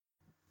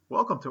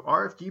Welcome to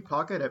RFG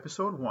Pocket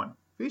Episode 1,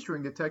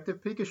 featuring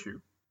Detective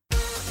Pikachu.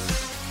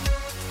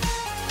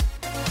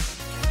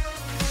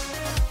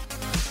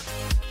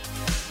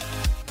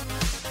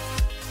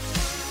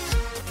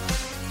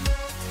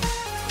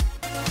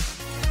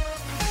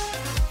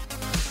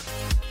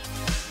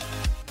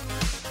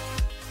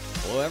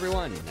 Hello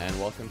everyone, and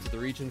welcome to the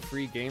Region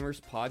Free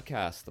Gamers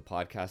Podcast, the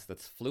podcast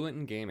that's fluent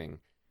in gaming.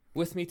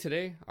 With me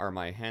today are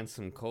my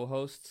handsome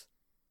co-hosts.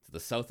 To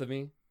the south of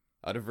me,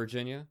 out of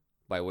Virginia,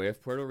 by way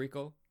of Puerto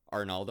Rico,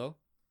 Arnaldo.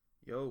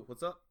 Yo,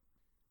 what's up?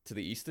 To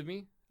the east of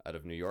me, out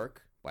of New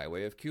York, by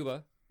way of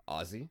Cuba,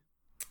 Ozzy.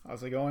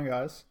 How's it going,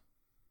 guys?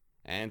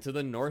 And to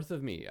the north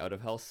of me, out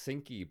of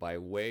Helsinki, by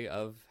way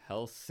of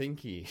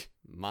Helsinki,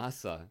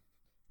 Masa.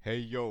 Hey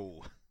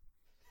yo.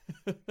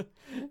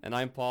 And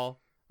I'm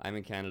Paul. I'm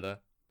in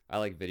Canada. I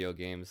like video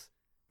games.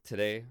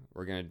 Today,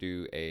 we're going to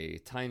do a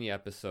tiny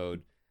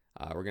episode.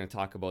 We're going to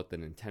talk about the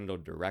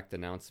Nintendo Direct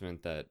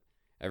announcement that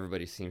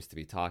everybody seems to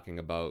be talking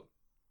about.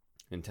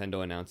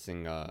 Nintendo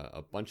announcing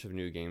a bunch of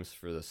new games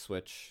for the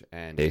Switch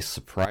and a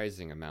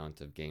surprising amount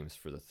of games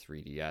for the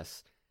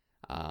 3DS.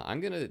 I'm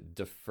going to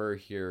defer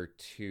here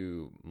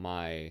to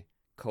my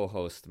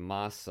co-host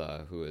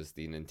Masa, who is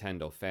the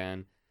Nintendo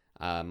fan.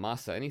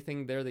 Masa,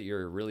 anything there that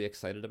you're really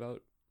excited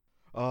about?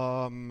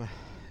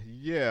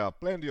 Yeah,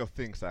 plenty of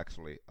things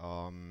actually.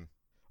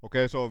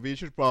 Okay, so we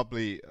should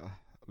probably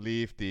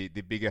leave the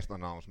biggest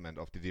announcement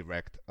of the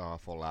Direct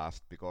for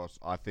last, because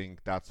I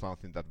think that's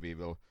something that we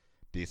will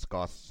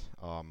discuss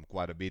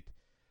quite a bit.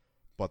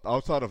 But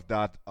outside of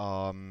that,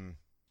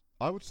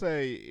 I would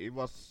say it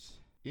was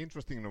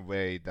interesting in a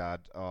way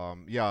that,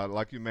 yeah,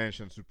 like you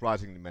mentioned,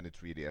 surprisingly many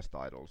 3DS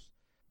titles.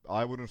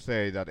 I wouldn't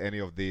say that any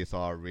of these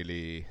are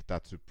really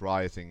that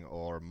surprising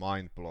or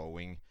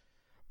mind-blowing,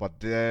 but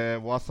there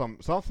was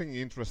something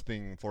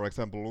interesting. For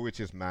example,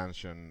 Luigi's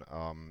Mansion.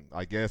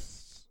 I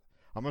guess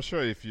I'm not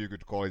sure if you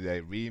could call it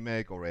a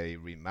remake or a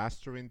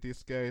remaster in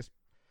this case,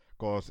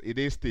 because it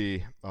is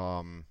the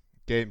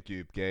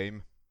GameCube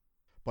game,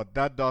 but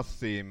that does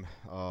seem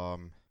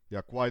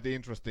quite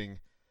interesting,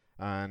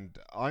 and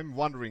I'm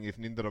wondering if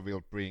Nintendo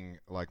will bring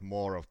like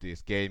more of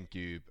these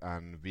GameCube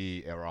and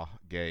Wii era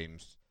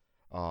games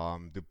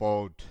to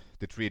both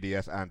the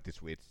 3DS and the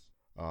Switch.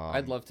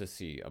 I'd love to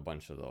see a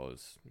bunch of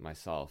those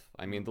myself.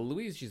 I mean, the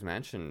Luigi's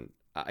Mansion,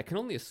 I can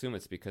only assume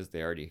it's because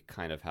they already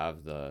kind of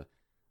have the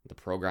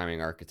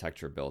programming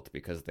architecture built,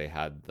 because they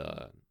had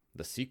the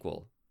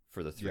sequel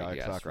for the 3DS, yeah,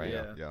 exactly,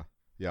 right?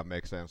 Yeah,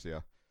 makes sense,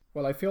 yeah.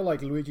 Well, I feel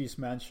like Luigi's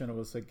Mansion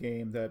was a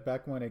game that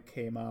back when it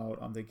came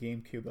out on the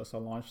GameCube as a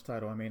launch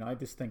title, I mean, I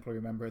distinctly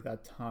remember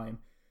that time.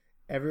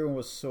 Everyone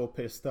was so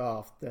pissed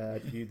off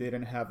that you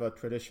didn't have a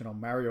traditional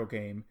Mario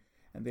game,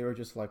 and they were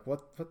just like,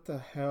 what the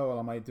hell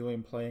am I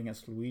doing playing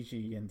as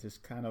Luigi in this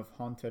kind of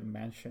haunted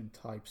mansion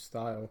type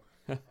style?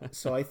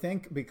 So I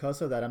think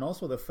because of that, and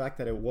also the fact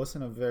that it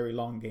wasn't a very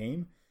long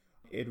game,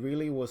 it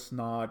really was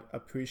not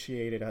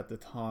appreciated at the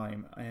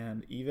time.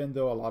 And even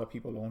though a lot of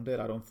people owned it,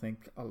 I don't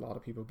think a lot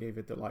of people gave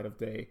it the light of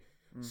day.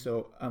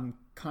 So I'm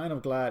kind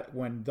of glad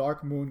when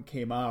Dark Moon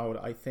came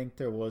out, I think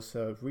there was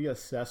a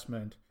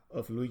reassessment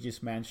of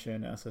Luigi's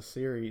Mansion as a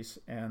series.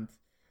 And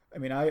I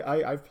mean,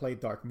 I've played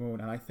Dark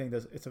Moon, and I think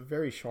that it's a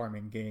very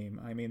charming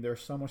game. I mean,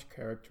 there's so much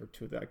character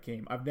to that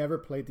game. I've never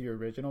played the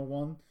original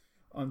one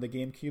on the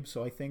GameCube,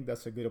 so I think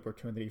that's a good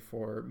opportunity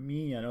for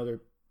me and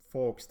other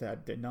folks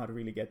that did not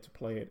really get to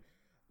play it.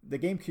 The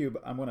GameCube,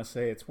 I'm going to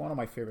say, it's one of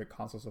my favorite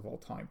consoles of all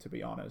time, to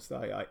be honest.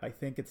 I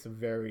think it's a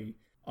very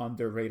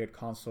underrated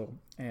console,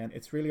 and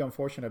it's really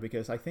unfortunate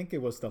because I think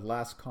it was the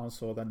last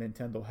console that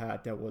Nintendo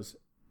had that was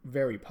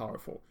very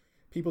powerful.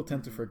 People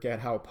tend to forget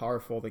how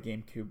powerful the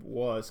GameCube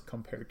was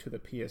compared to the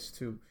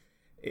PS2.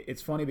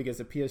 It's funny because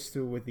the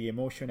PS2, with the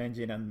Emotion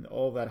Engine and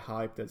all that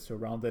hype that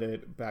surrounded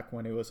it back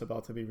when it was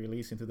about to be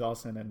released in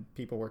 2000, and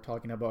people were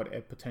talking about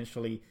it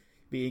potentially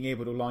being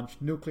able to launch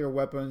nuclear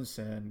weapons,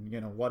 and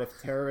what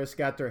if terrorists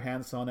got their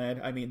hands on it?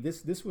 I mean,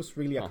 this was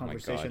really a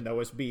conversation that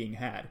was being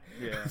had.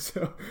 Yeah.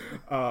 So,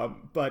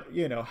 but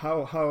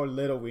how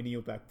little we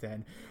knew back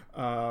then.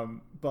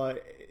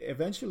 But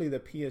eventually,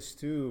 the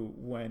PS2,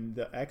 when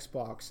the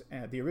Xbox,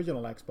 the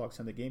original Xbox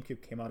and the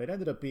GameCube came out, it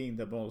ended up being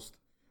the most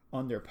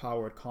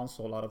underpowered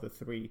console out of the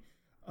three.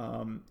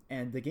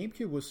 And the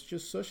GameCube was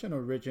just such an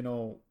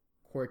original,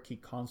 quirky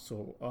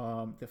console.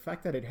 The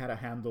fact that it had a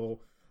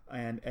handle,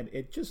 and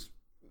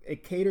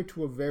it catered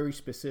to a very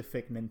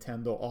specific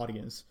Nintendo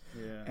audience.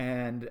 Yeah.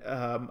 And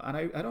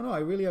I don't know, I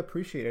really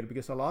appreciate it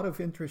because a lot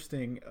of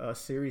interesting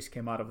series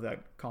came out of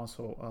that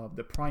console.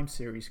 The Prime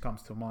series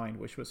comes to mind,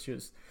 which was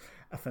just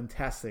a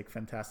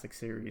fantastic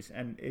series.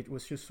 And it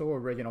was just so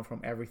original from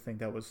everything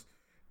that was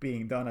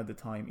being done at the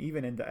time,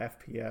 even in the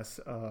FPS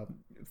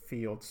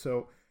field.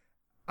 So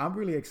I'm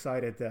really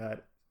excited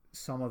that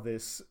some of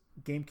these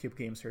GameCube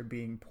games are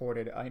being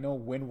ported. I know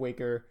Wind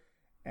Waker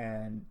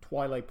and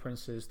Twilight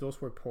Princess, those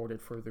were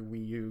ported for the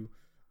Wii U.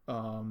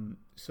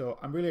 So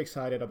I'm really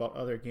excited about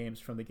other games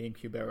from the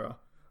GameCube era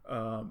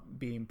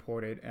being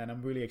ported, and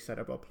I'm really excited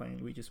about playing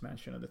Luigi's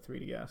Mansion on the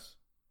 3DS.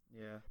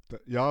 Yeah.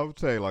 Yeah, I would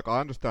say like I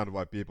understand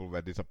why people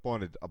were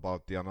disappointed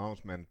about the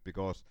announcement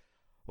because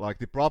like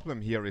the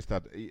problem here is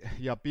that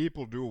yeah,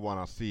 people do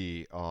want to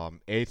see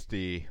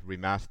HD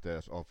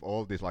remasters of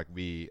all these like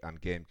Wii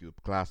and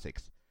GameCube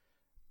classics.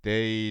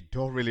 They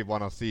don't really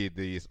want to see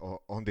these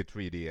on the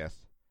 3DS.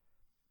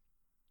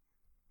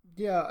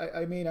 Yeah,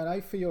 I mean, and I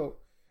feel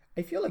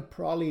like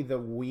probably the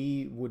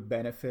Wii would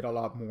benefit a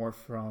lot more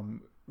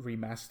from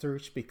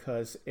remasters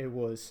because it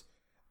was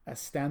a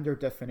standard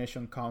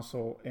definition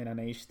console in an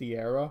HD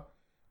era.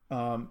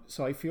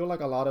 So I feel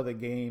like a lot of the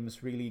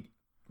games really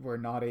were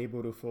not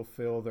able to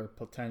fulfill their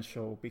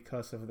potential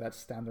because of that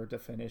standard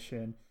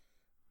definition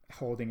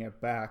holding it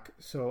back.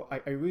 So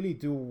I really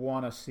do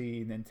want to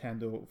see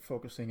Nintendo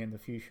focusing in the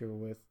future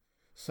with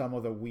some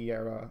of the Wii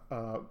era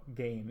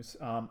games.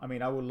 I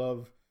mean, I would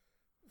love,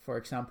 for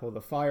example,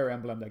 the Fire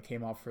Emblem that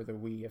came out for the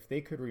Wii. If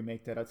they could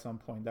remake that at some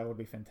point, that would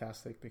be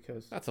fantastic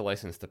because That's a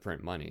license to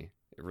print money.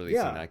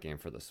 Releasing Yeah. that game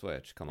for the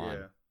Switch. Come on.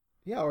 Yeah.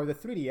 yeah, or the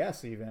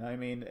 3DS even. I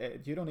mean,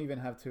 you don't even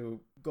have to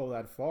go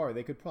that far.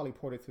 They could probably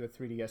port it to the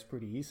 3DS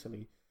pretty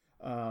easily.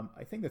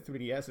 I think the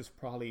 3DS is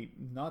probably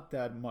not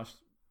that much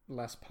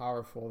less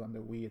powerful than the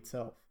Wii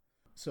itself.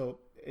 So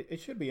it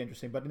should be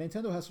interesting. But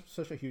Nintendo has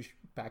such a huge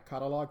back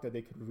catalog that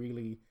they could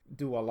really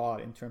do a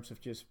lot in terms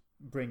of just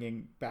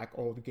bringing back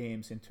old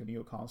games into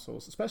new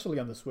consoles, especially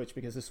on the Switch,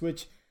 because the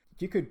Switch,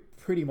 you could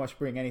pretty much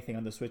bring anything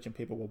on the Switch and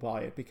people will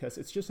buy it because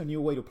it's just a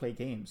new way to play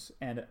games.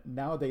 And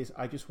nowadays,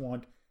 I just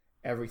want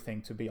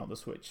everything to be on the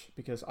Switch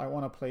because I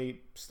want to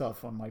play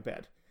stuff on my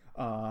bed.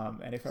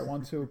 And if I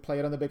want to play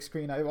it on the big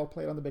screen, I will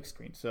play it on the big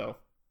screen. So,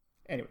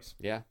 anyways.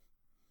 Yeah.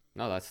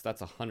 No, that's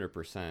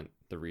 100%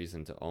 the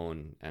reason to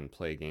own and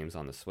play games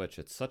on the Switch.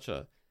 It's such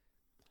a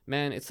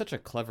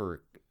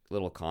clever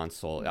little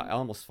console. I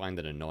almost find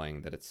it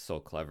annoying that it's so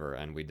clever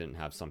and we didn't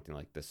have something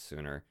like this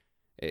sooner.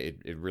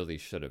 It really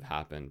should have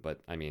happened,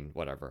 but I mean,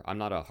 whatever. I'm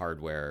not a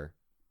hardware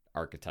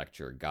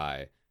architecture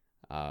guy,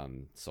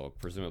 so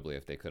presumably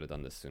if they could have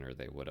done this sooner,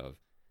 they would have.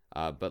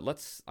 But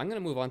I'm going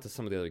to move on to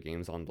some of the other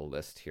games on the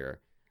list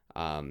here.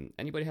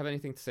 Anybody have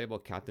anything to say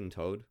about Captain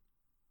Toad?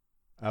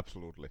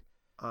 Absolutely.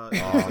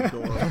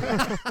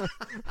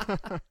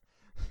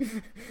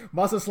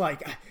 Masa's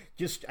like,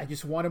 I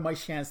just wanted my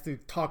chance to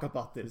talk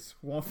about this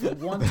for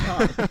one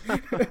time.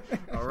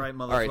 All right, motherfuckers.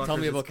 All right, tell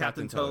me it's about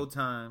Captain Toad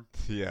time.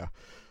 Yeah,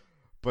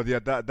 but yeah,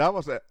 that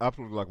was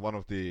absolutely like one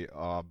of the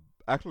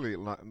actually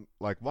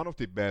like one of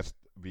the best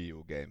Wii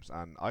U games,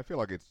 and I feel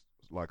like it's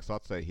like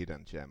such a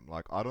hidden gem.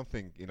 Like I don't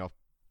think enough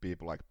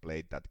people like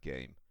played that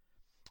game,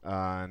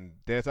 and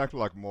there's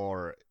actually like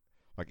more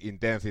like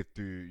intensive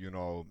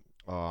to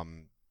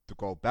to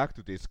go back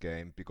to this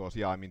game because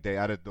yeah, I mean they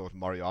added those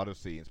Mario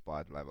Odyssey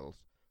inspired levels.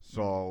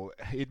 So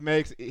it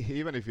makes,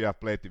 even if you have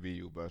played the Wii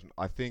U version,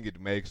 I think it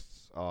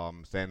makes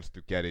sense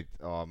to get it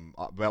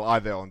well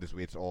either on the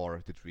Switch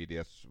or the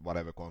 3DS,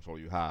 whatever console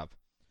you have.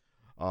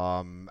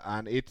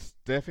 And it's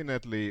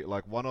definitely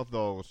like one of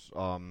those.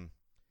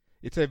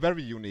 It's a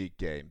very unique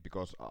game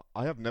because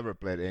I have never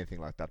played anything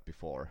like that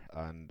before.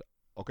 And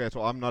okay,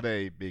 so I'm not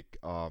a big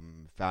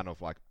fan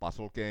of like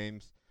puzzle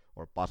games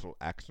or puzzle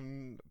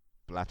action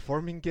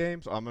platforming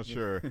games. I'm not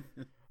sure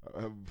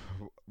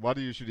what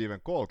you should even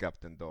call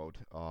Captain Toad.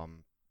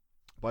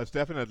 But it's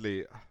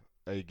definitely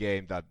a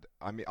game that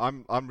I mean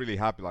I'm really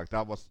happy. Like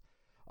that was,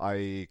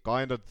 I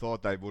kind of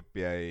thought that would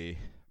be a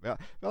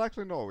well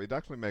actually no, it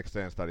actually makes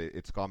sense that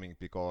it's coming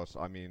because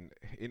I mean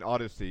in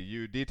Odyssey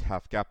you did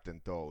have Captain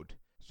Toad,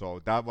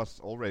 so that was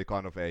already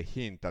kind of a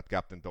hint that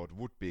Captain Toad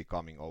would be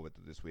coming over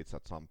to the Switch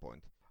at some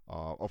point.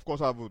 Of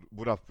course I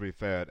would have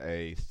preferred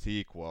a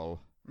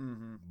sequel,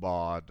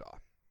 but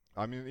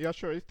I mean, yeah,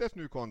 sure. If there's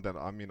new content,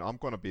 I mean, I'm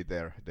gonna be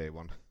there day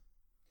one.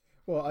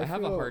 Well, I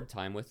have a hard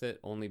time with it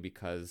only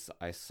because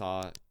I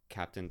saw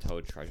Captain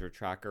Toad Treasure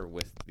Tracker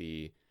with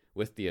the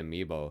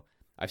amiibo.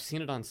 I've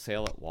seen it on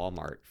sale at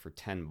Walmart for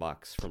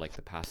 $10 for like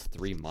the past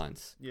 3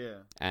 months. Yeah.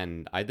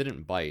 And I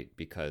didn't bite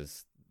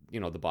because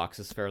the box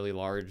is fairly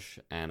large,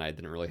 and I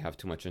didn't really have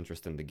too much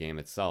interest in the game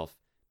itself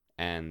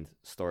and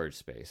storage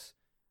space.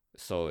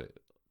 So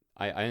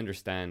I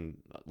understand.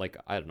 Like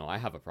I don't know. I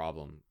have a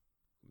problem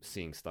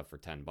seeing stuff for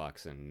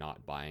 $10 and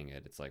not buying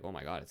it. It's like, oh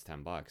my god, it's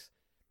 $10.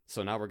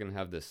 So now we're gonna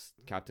have this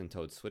Captain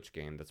Toad Switch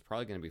game that's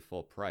probably gonna be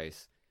full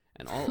price,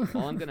 and all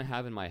I'm gonna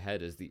have in my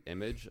head is the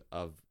image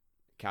of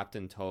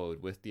Captain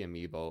Toad with the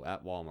amiibo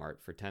at Walmart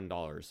for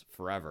 $10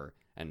 forever,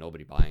 and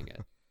nobody buying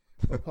it.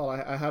 Well, Paul,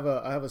 I have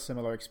a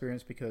similar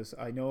experience because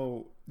I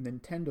know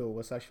Nintendo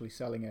was actually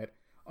selling it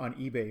on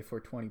eBay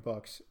for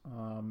 $20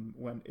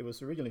 when it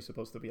was originally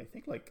supposed to be, I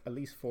think, like at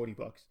least $40.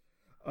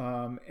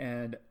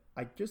 And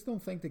I just don't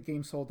think the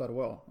game sold that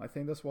well. I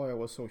think that's why it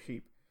was so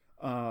cheap.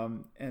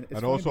 And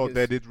also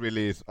they did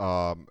release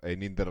a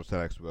Nintendo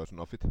Select version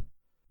of it.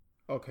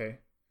 Okay.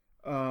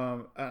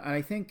 And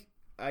I think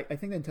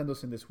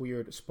Nintendo's in this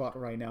weird spot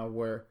right now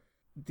where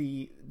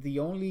the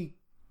only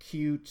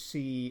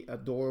cutesy,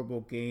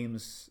 adorable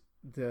games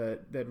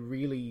that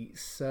really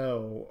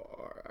sell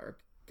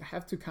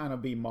have to kind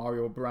of be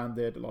Mario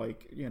branded,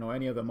 like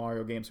any of the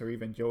Mario games or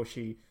even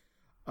Yoshi.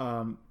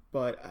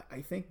 But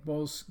I think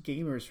most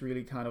gamers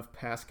really kind of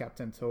passed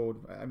Captain Toad.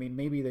 I mean,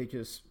 maybe they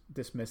just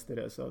dismissed it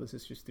as, oh, this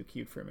is just too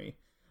cute for me.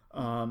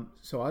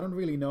 So I don't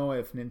really know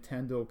if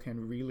Nintendo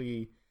can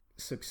really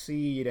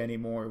succeed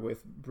anymore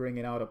with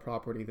bringing out a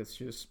property that's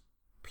just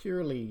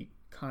purely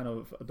kind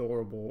of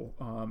adorable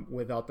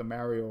without the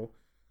Mario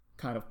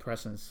kind of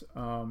presence.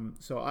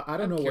 So I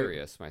don't know. I'm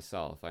curious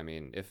myself. I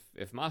mean,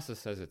 if Masa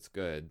says it's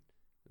good,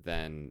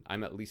 then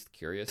I'm at least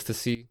curious to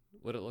see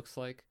what it looks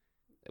like.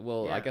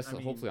 Well, Yeah, I guess I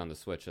mean- hopefully on the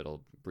Switch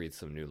it'll breathe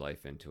some new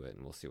life into it,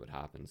 and we'll see what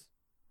happens.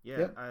 Yeah,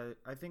 Yep.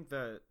 I think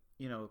that,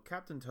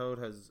 Captain Toad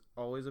has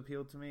always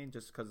appealed to me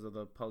just because of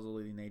the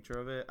puzzly nature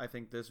of it. I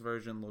think this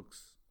version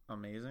looks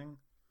amazing.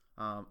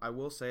 I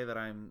will say that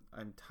I'm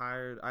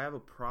tired. I have a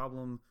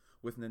problem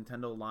with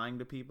Nintendo lying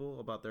to people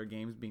about their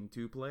games being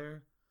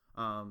 2-player.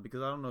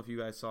 Because I don't know if you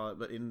guys saw it,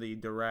 but in the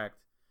Direct,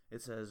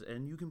 it says,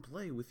 and you can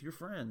play with your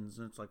friends.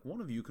 And it's like, one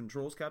of you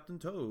controls Captain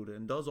Toad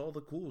and does all the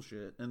cool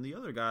shit, and the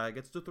other guy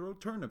gets to throw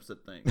turnips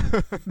at things.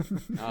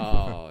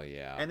 Oh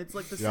yeah. And it's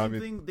like the Yeah, same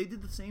thing. They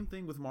did the same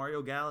thing with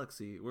Mario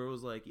Galaxy, where it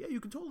was like, yeah,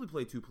 you can totally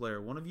play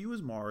 2-player. One of you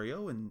is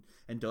Mario and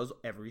does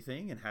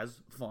everything and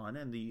has fun,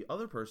 and the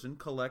other person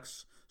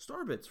collects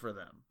star bits for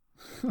them.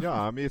 Yeah,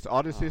 I mean, it's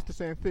Odyssey is the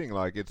same thing.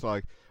 Like, it's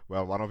like,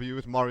 well, one of you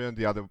is Mario and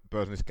the other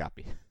person is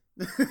Cappy.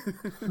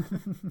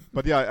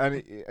 But yeah, and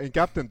in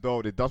Captain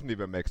Toad, it doesn't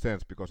even make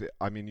sense because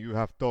I mean, you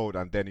have Toad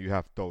and then you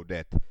have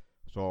Toadette.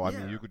 So I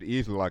mean, Yeah. you could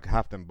easily like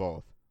have them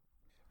both.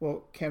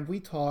 Well, can we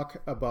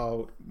talk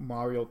about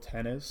Mario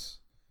Tennis?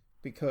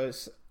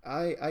 Because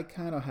I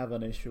kind of have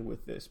an issue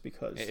with this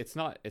because It's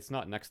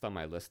not next on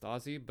my list,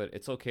 Ozzy, but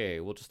it's okay.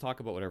 We'll just talk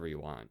about whatever you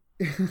want.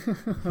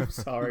 I'm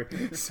sorry,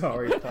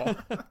 Paul.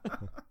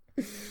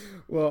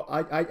 Well,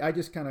 I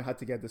just kind of had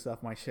to get this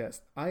off my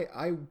chest.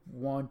 I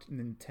want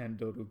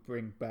Nintendo to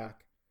bring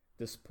back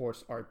the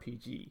sports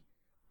RPG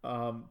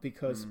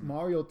because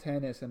Mario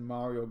Tennis and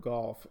Mario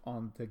Golf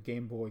on the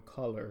Game Boy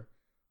Color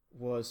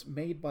was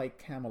made by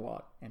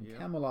Camelot. And Yeah.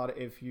 Camelot,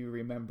 if you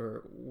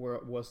remember,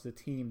 was the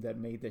team that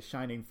made the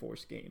Shining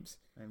Force games.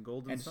 And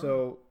Golden And Sun.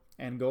 so,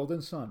 and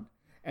Golden Sun.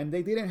 And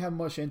they didn't have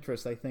much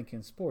interest, I think,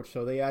 in sports,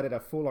 so they added a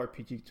full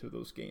RPG to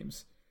those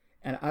games.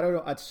 And I don't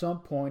know, at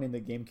some point in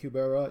the GameCube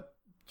era,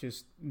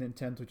 just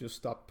Nintendo just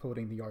stopped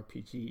putting the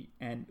RPG.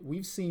 And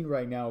we've seen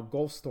right now,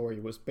 Golf Story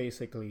was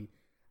basically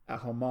a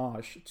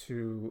homage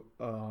to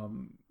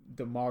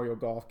the Mario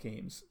Golf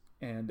games.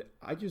 And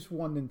I just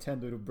want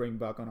Nintendo to bring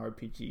back an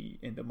RPG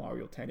in the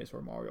Mario Tennis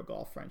or Mario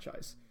Golf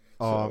franchise.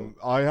 So,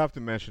 I have to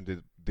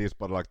mention this,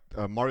 but like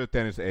Mario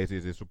Tennis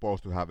Aces is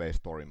supposed to have a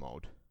story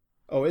mode.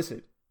 oh, is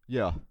it?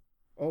 Yeah,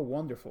 Oh,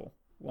 wonderful.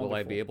 Will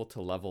I be able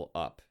to level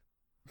up?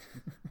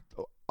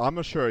 I'm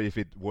not sure if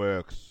it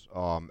works as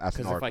an Because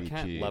if RPG. I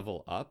can't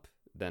level up,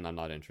 then I'm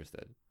not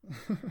interested.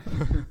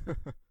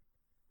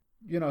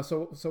 You know,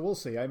 so we'll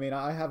see. I mean,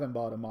 I haven't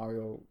bought a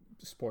Mario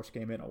sports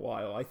game in a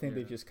while. I think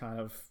they've just kind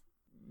of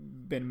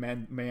been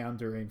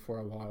meandering for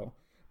a while.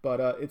 But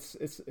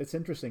it's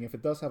interesting. If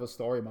it does have a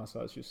story,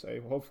 Masa, as you say,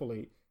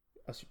 hopefully,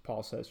 as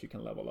Paul says, you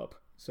can level up.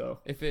 So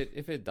If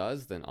it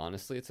does, then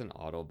honestly, it's an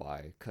auto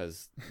buy.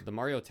 Because the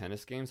Mario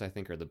Tennis games, I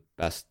think, are the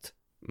best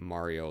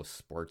Mario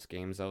sports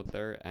games out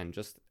there. And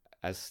just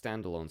as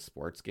standalone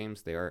sports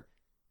games, they are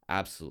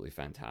absolutely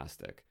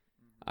fantastic.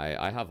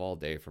 I have all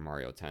day for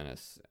Mario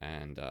Tennis,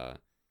 and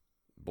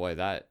boy,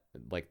 that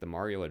like the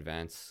Mario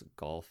Advance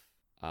Golf,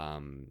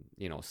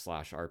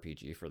 slash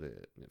RPG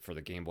for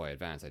the Game Boy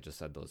Advance. I just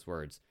said those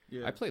words.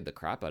 Yeah. I played the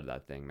crap out of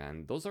that thing,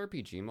 man. Those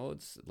RPG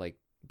modes, like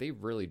they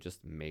really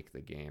just make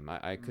the game.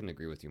 I couldn't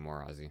agree with you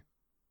more, Ozzy.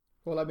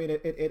 well, I mean,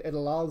 it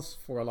allows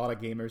for a lot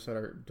of gamers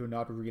that do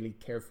not really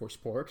care for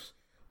sports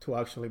to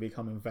actually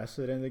become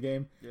invested in the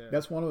game. Yeah.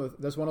 That's one of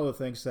the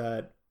things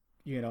that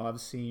I've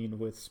seen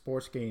with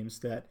sports games,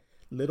 that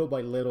little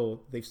by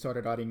little they've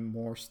started adding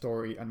more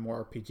story and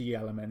more RPG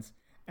elements,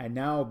 and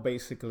now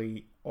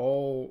basically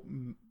all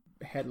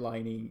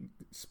headlining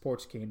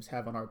sports games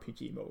have an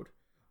RPG mode.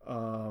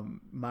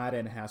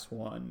 Madden has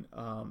one.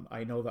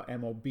 I know the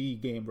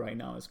MLB game right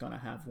now is gonna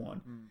have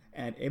one,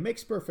 and it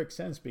makes perfect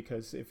sense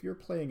because if you're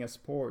playing a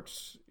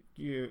sports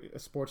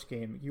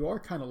game, you are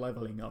kind of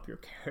leveling up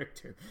your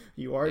character.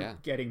 You are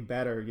getting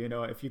better.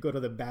 If you go to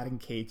the batting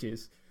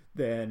cages,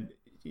 then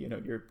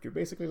you're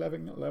basically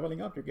leveling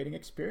up. You're getting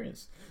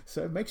experience.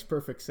 So it makes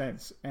perfect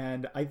sense,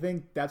 and I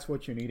think that's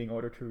what you need in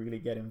order to really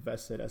get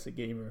invested as a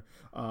gamer.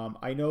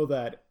 I know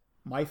that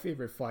my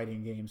favorite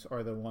fighting games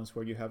are the ones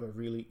where you have a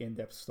really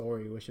in-depth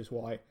story, which is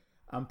why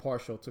I'm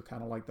partial to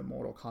kind of like the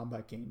Mortal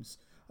Kombat games,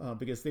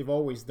 because they've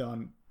always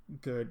done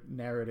good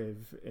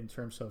narrative in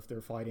terms of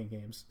their fighting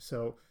games.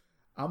 So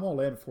I'm all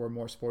in for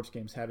more sports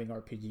games having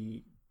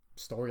RPG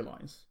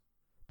storylines.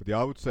 But yeah,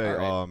 I would say,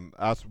 All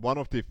as one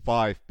of the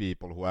 5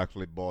 people who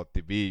actually bought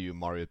the Wii U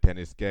Mario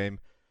Tennis game,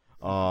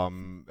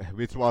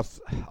 which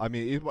was, I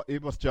mean,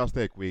 it was just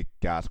a quick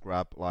cash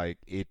grab. Like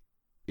it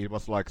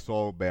was like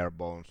so bare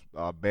bones,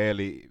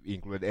 barely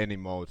included any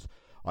modes.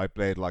 I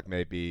played like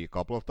maybe a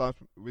couple of times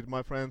with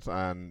my friends,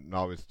 and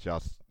now it's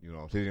just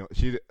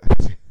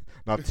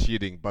not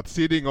cheating, but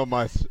sitting on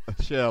my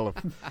shelf.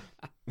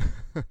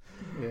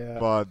 Yeah.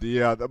 But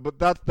yeah, but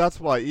that's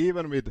why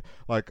even with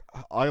like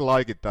I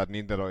like it that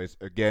Nintendo is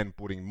again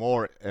putting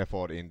more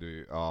effort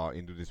into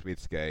the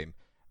Switch game.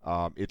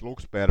 It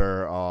looks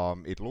better.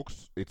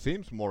 It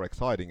seems more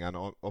exciting, and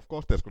of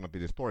course there's gonna be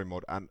the story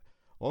mode. And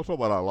also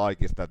what I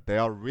like is that they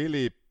are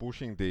really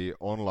pushing the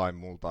online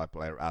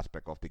multiplayer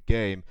aspect of the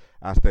game,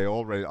 as they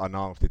already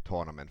announced the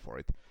tournament for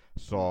it.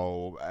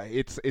 So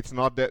it's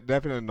not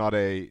definitely not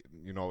a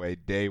a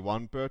day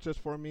one purchase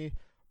for me,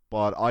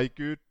 but I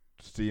could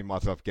see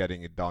myself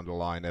getting it down the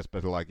line,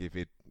 especially like if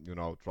it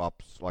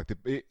drops like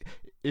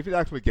if it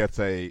actually gets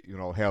a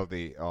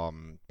healthy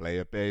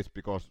player base,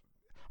 because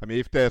I mean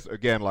if there's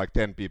again like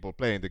 10 people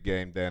playing the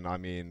game, then I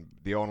mean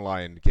the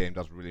online game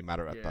doesn't really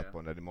matter at that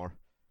point anymore.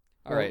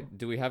 All right,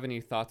 do we have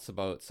any thoughts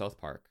about South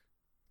Park?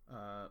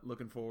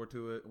 Looking forward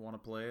to it. Want to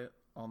play it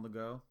on the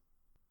go.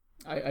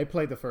 I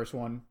played the first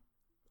one,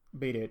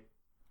 beat it.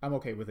 I'm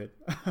okay with it.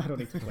 I don't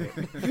need to play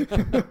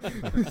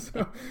it.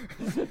 So,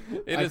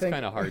 it is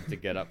kind of hard to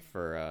get up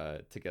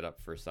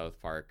for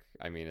South Park.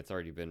 I mean, it's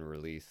already been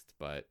released,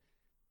 but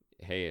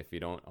hey, if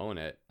you don't own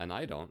it, and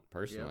I don't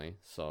personally,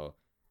 so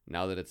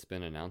now that it's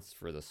been announced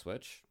for the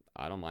Switch,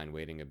 I don't mind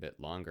waiting a bit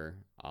longer.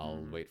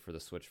 I'll wait for the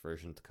Switch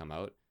version to come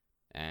out,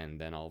 and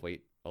then I'll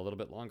wait a little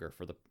bit longer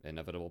for the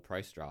inevitable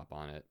price drop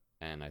on it,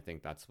 and I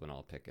think that's when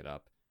I'll pick it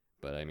up.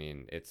 But I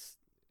mean, it's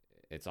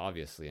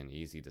obviously an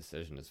easy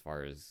decision as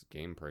far as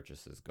game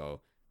purchases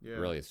go. Yeah.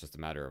 Really, it's just a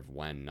matter of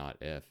when, not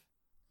if.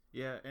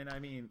 Yeah, and I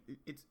mean,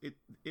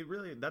 it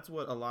really, that's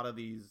what a lot of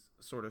these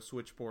sort of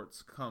Switch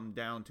ports come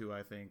down to,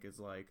 I think, is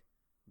like,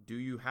 do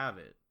you have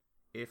it?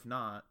 If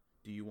not,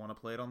 do you want to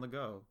play it on the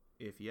go?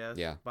 If yes,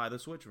 buy the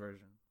Switch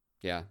version.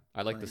 Yeah,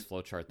 I like this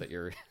flowchart that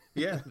you're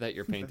that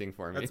you're painting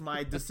for me. That's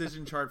my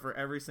decision chart for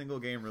every single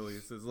game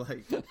release. Is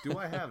like, do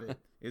I have it?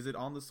 Is it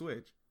on the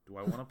Switch? Do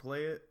I want to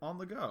play it on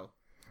the go?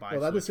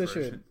 That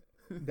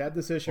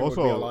decision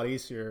also would be a lot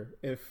easier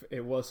if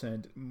it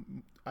wasn't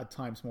at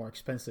times more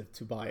expensive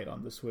to buy it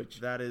on the Switch.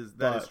 That is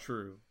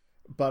true.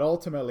 But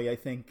ultimately, I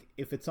think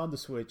if it's on the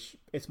Switch,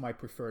 it's my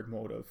preferred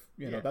mode of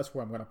that's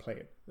where I'm going to play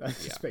it.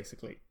 That's just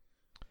basically.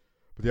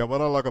 But yeah,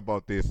 what I like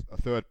about these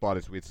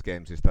third-party Switch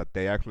games is that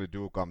they actually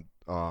do come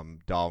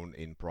down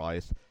in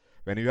price.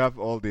 When you have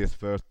all these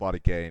first-party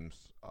games,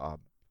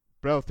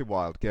 Breath of the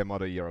Wild came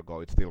out a year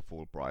ago. It's still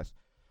full price.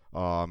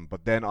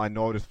 But then I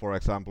noticed, for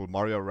example,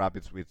 Mario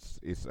Rabbids, which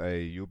is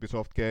a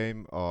Ubisoft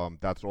game,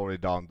 that's already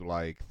down to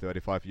like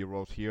 35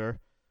 euros here.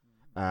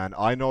 And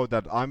I know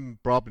that I'm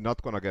probably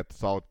not going to get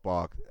South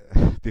Park,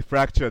 the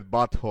fractured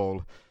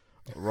butthole,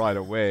 right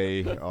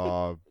away.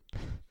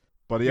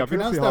 But yeah, you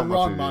pronounced that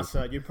wrong,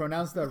 Masa. You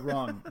pronounced that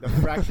wrong. The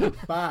fractured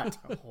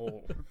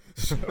butthole.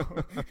 So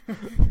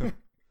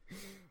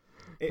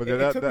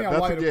that's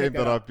a game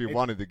that I've been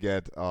wanting to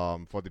get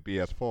for the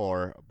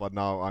PS4, but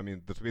now, I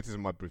mean, the Switch is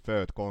my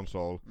preferred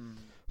console.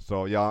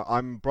 So yeah,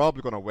 I'm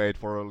probably gonna wait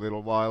for a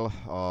little while.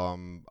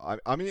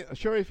 I mean,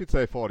 sure, if it's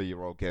a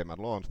 40-euro game at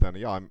launch, then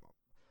yeah,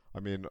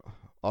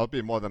 I'll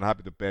be more than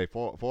happy to pay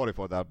 40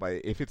 for that.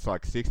 But if it's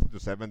like 60 to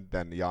 70,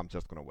 then yeah, I'm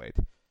just gonna wait.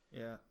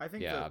 Yeah, I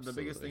think the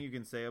biggest thing you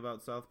can say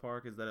about South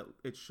Park is that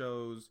it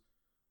shows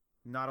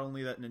not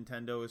only that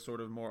Nintendo is sort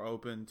of more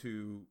open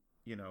to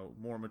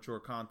more mature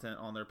content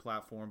on their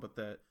platform, but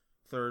that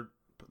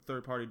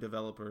third-party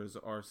developers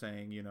are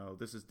saying,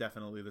 this is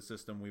definitely the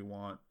system we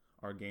want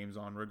our games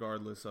on,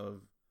 regardless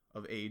of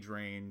age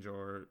range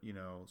or,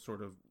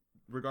 sort of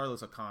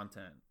regardless of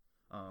content.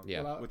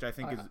 Which I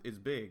think is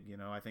big.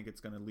 I think it's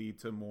going to lead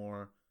to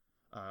more.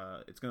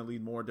 It's going to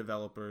lead more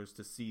developers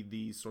to see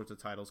these sorts of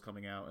titles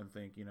coming out and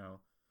think,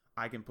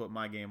 I can put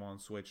my game on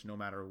Switch no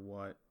matter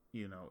what,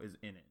 is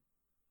in it.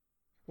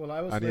 Well,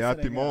 I was listening,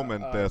 at the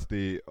moment there's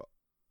the.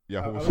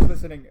 I was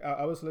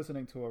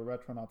listening to a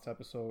Retronauts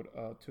episode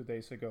 2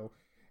 days ago,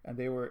 and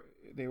they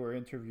were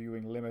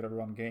interviewing limited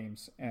run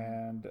games,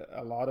 and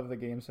a lot of the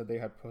games that they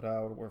had put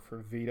out were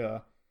for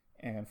Vita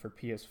and for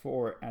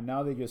PS4, and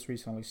now they just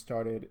recently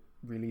started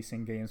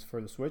releasing games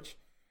for the Switch,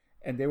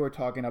 and they were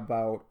talking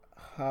about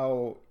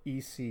how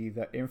easy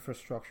the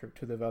infrastructure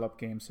to develop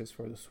games is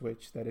for the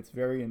Switch, that it's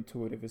very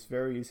intuitive. It's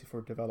very easy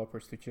for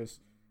developers to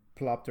just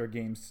plop their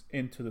games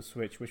into the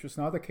Switch, which was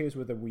not the case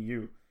with the Wii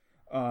U.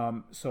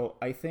 So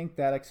I think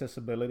that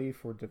accessibility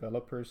for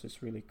developers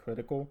is really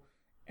critical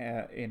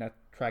in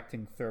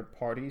attracting third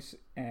parties.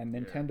 And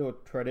Nintendo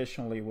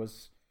traditionally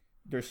was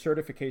their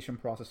certification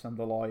process and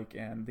the like,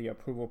 and the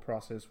approval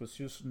process was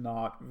just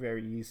not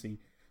very easy.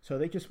 So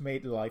they just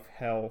made life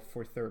hell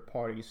for third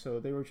parties. So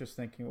they were just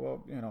thinking,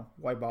 well,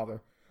 why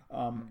bother?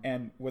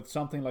 And with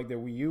something like the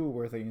Wii U,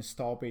 where the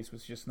install base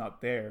was just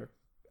not there,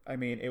 I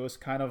mean, it was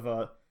kind of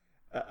a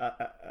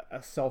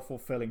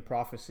self-fulfilling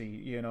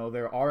prophecy.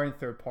 There aren't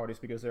third parties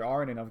because there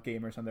aren't enough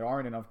gamers, and there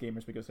aren't enough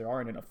gamers because there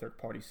aren't enough third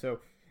parties. So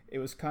it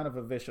was kind of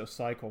a vicious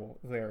cycle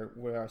there,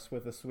 whereas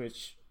with the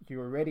Switch, you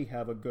already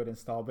have a good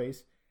install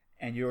base,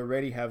 and you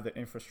already have the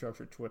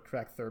infrastructure to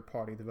attract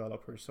third-party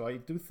developers. So I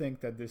do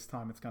think that this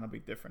time it's going to be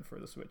different for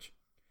the Switch.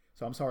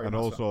 So I'm sorry. And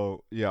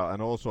also,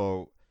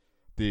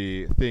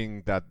 the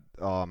thing that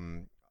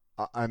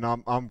and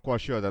I'm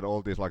quite sure that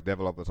all these like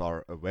developers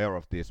are aware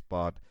of this,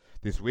 but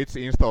the Switch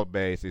install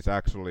base is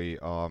actually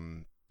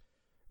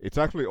it's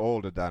actually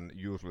older than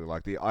usually.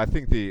 Like I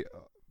think the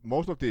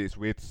most of the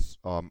Switch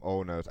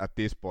owners at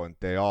this point,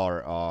 they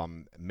are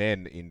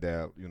men in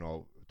their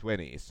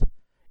 20s.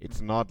 It's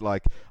not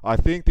like, I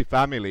think the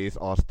families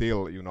are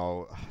still,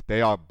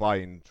 they are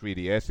buying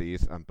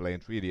 3DSs and playing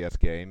 3DS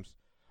games,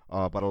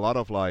 but a lot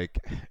of like,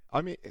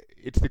 I mean,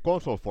 it's the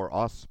console for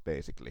us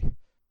basically.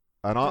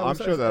 And I'm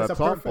sure that at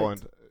some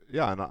point,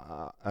 yeah,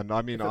 and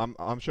I mean,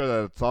 I'm sure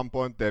that at some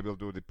point they will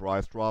do the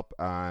price drop,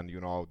 and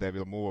they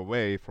will move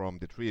away from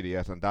the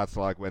 3DS, and that's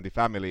like when the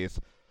families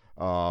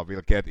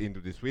will get into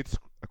the Switch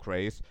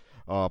craze.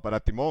 But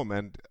at the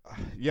moment,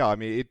 yeah, I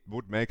mean, it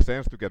would make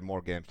sense to get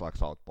more games like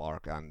South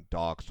Park and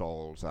Dark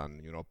Souls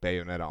and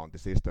Bayonetta on the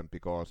system,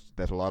 because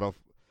there's a lot of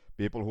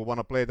people who want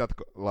to play that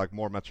like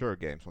more mature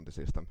games on the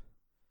system.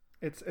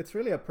 It's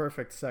really a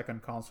perfect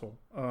second console.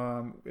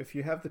 If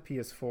you have the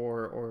PS4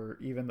 or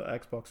even the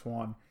Xbox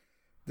One,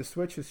 the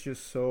Switch is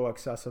just so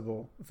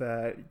accessible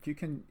that you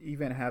can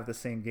even have the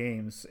same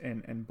games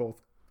in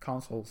both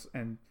consoles,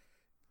 and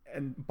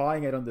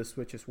buying it on the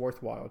Switch is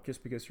worthwhile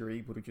just because you're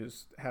able to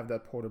just have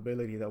that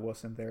portability that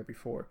wasn't there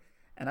before.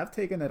 And I've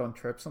taken it on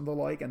trips and the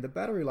like, and the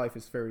battery life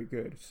is very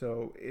good.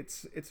 So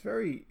it's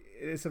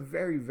a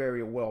very,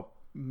 very well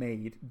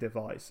made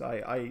device.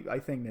 I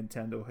think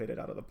Nintendo hit it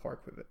out of the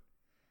park with it.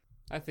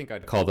 I think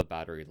I'd call the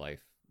battery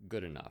life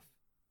good enough.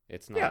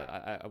 It's not.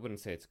 Yeah. I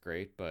wouldn't say it's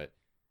great, but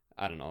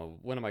I don't know.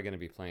 When am I going to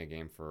be playing a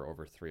game for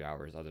over 3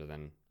 hours other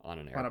than on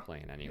an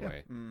airplane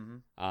anyway? Yeah.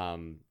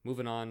 Mm-hmm.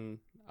 Moving on.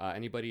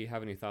 Anybody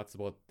have any thoughts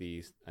about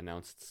the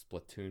announced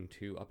Splatoon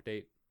 2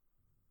 update?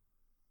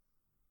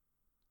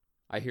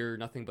 I hear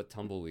nothing but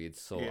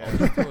tumbleweeds, so yeah. I'll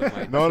just throw in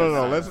my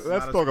No.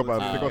 Let's talk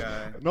about it,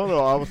 because no.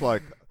 I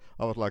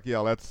was like, yeah,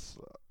 let's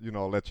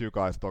let you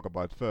guys talk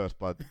about it first.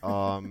 But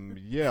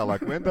yeah,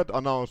 like when that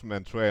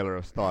announcement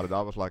trailer started,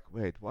 I was like,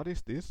 wait, what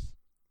is this?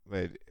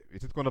 Wait,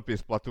 is it gonna be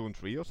Splatoon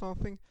 3 or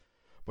something?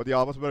 But yeah,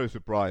 I was very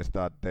surprised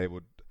that they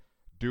would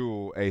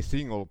do a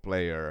single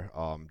player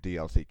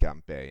DLC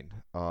campaign.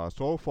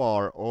 So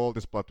far, all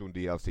the Splatoon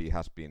DLC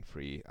has been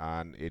free,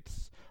 and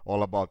it's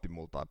all about the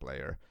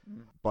multiplayer.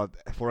 But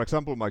for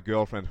example, my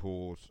girlfriend,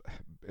 who's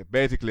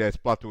basically a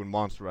Splatoon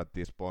monster at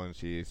this point,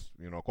 she's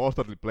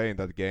constantly playing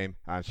that game,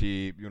 and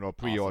she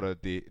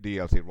pre-ordered the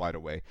DLC right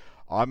away.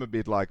 I'm a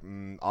bit like,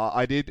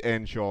 I did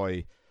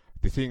enjoy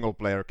the single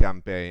player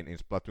campaign in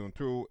Splatoon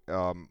 2.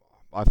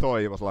 I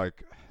thought it was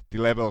like, the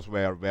levels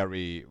were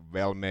very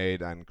well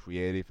made and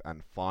creative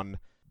and fun.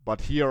 But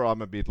here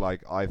I'm a bit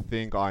like, I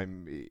think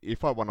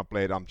if I want to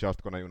play it, I'm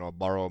just gonna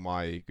borrow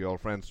my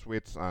girlfriend's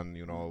Switch and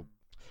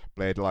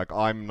play it. Like,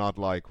 I'm not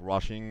like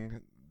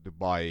rushing to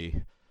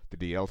buy the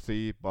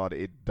DLC, but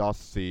it does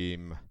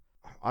seem,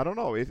 I don't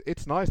know,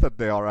 it's nice that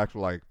they are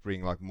actually like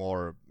bring like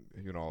more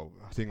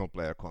single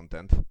player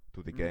content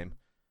to the game.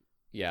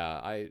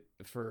 Yeah,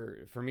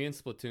 for me in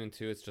Splatoon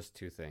 2, it's just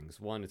two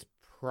things. One,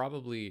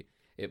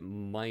 it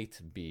might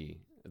be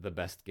the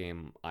best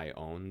game I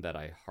own that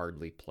I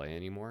hardly play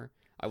anymore.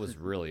 I was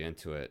really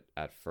into it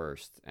at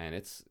first, and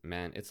it's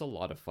a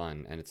lot of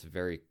fun, and it's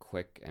very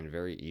quick and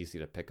very easy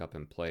to pick up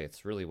and play.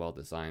 It's really well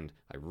designed.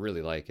 I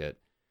really like it.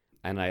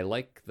 And I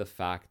like the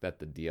fact that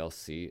the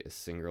DLC is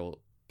single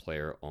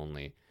player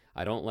only.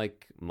 I don't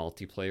like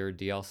multiplayer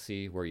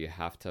DLC where you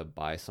have to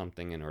buy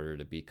something in order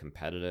to be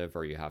competitive,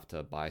 or you have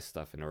to buy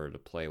stuff in order to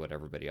play what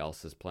everybody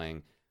else is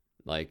playing.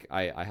 Like,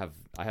 I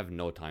have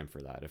no time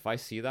for that. If I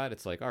see that,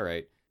 it's like, all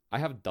right, I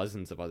have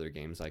dozens of other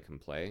games I can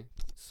play,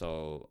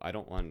 so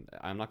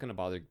I'm not going to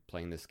bother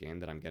playing this game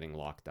that I'm getting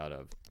locked out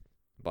of.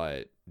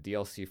 But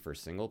DLC for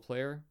single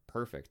player,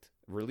 perfect.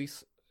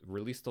 Release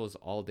those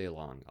all day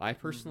long. I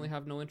personally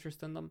have no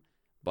interest in them,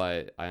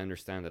 but I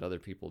understand that other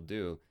people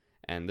do,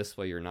 and this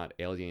way you're not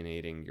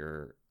alienating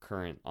your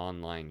current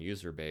online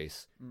user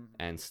base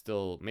and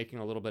still making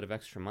a little bit of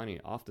extra money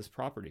off this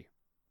property.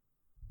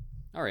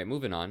 All right,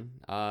 moving on.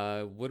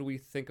 What do we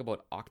think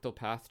about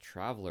Octopath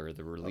Traveler?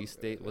 The release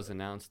date was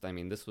announced. I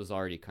mean, this was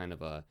already kind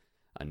of a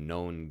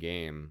known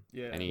game.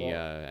 Yeah.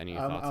 Any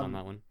thoughts on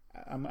that one?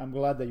 I'm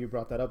glad that you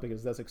brought that up,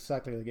 because that's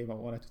exactly the game I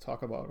wanted to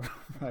talk about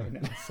right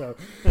now. So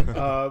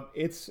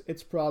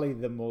it's probably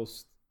the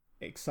most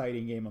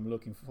exciting game I'm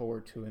looking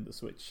forward to in the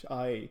Switch.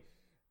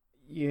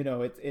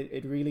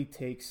 It really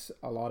takes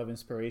a lot of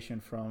inspiration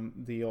from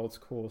the old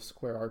school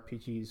Square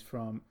RPGs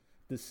from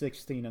the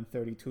 16 and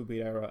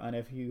 32-bit era. And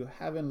if you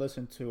haven't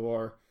listened to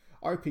our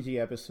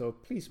RPG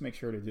episode, please make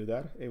sure to do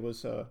that. It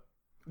was a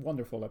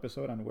wonderful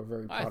episode, and we're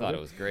very proud of it. I thought it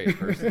was great,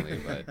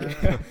 personally,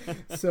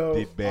 but so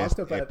the best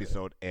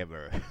episode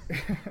ever.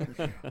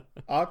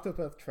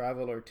 Octopath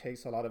Traveler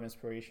takes a lot of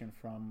inspiration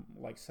from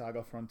like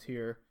Saga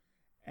Frontier,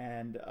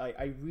 and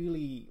I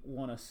really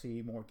want to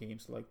see more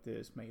games like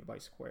this made by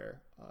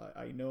Square.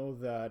 I know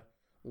that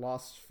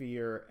Lost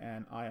Sphere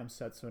and I Am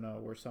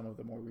Setsuna were some of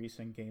the more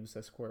recent games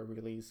that Square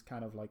released,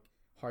 kind of like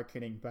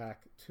harkening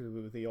back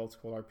to the old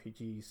school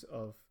RPGs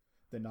of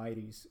the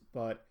 90s.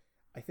 But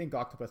I think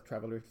Octopath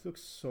Traveler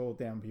looks so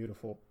damn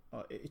beautiful.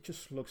 It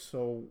just looks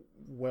so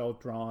well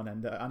drawn,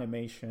 and the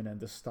animation and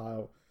the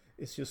style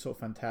is just so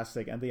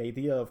fantastic. And the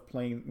idea of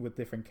playing with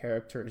different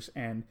characters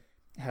and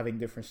having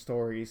different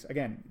stories,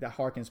 again, that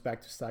harkens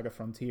back to Saga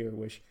Frontier,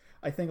 which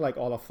I think like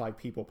all of 5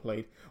 people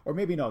played. Or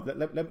maybe no, let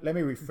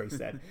me rephrase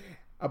that.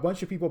 A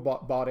bunch of people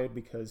bought it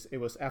because it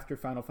was after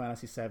Final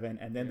Fantasy VII,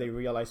 and then they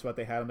realized what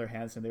they had on their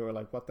hands, and they were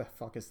like, what the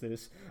fuck is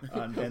this?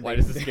 And then Why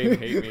does this game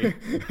hate me?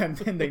 And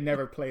then they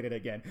never played it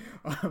again.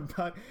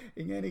 But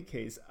in any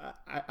case,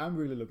 I'm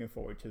really looking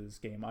forward to this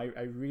game. I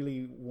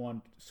really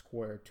want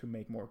Square to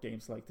make more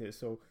games like this.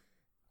 So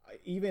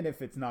even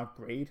if it's not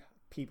great,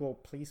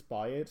 people, please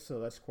buy it so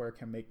that Square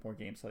can make more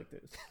games like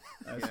this.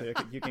 So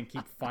you can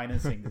keep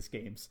financing these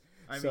games.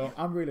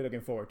 I'm really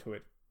looking forward to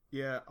it.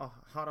 Yeah,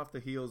 hot off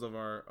the heels of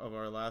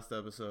our last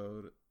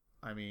episode,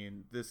 I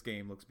mean, this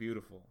game looks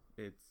beautiful.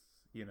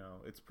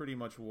 It's pretty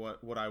much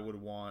what I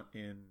would want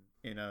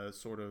in a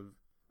sort of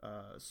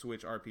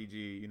Switch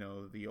RPG.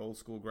 The old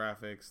school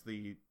graphics,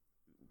 the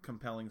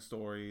compelling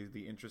stories,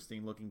 the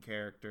interesting looking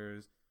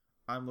characters.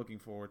 I'm looking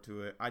forward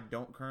to it. I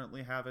don't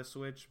currently have a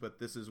Switch, but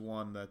this is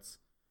one that's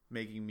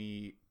making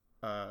me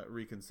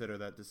reconsider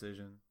that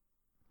decision.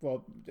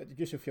 Well,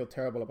 you should feel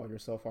terrible about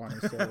yourself, Arnie.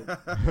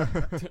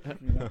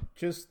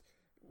 So,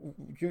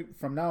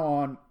 from now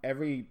on,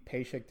 every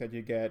paycheck that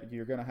you get,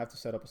 you're gonna have to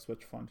set up a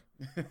Switch fund.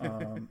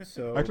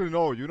 So actually,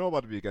 no. You know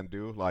what we can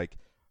do? Like,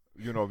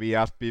 we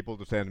asked people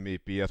to send me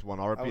PS1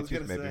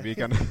 RPGs. Maybe we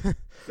can,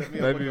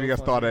 maybe we can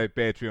start a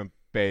Patreon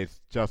page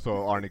just so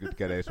Arnie could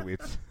get a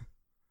Switch.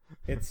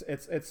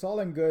 It's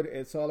all in good.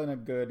 It's all in a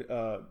good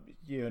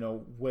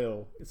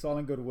will. It's all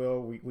in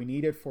goodwill. We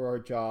need it for our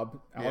job.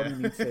 Arnie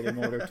needs it in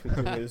order to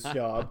do his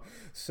job.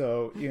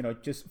 So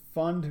just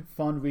fund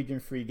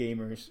region-free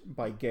gamers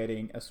by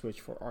getting a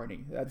Switch for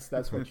Arnie.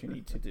 That's what you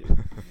need to do.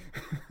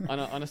 On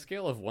a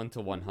scale of 1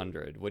 to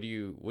 100, what do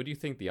you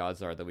think the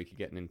odds are that we could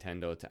get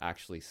Nintendo to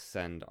actually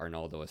send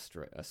Arnaldo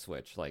a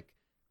Switch? Like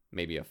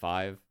maybe a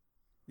 5?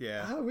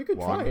 Yeah, we could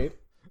try it.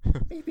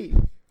 Maybe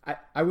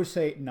I would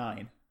say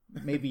 9.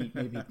 Maybe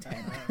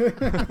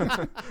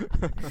 10.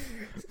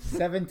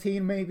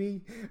 17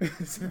 maybe.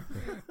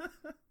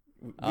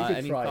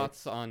 Any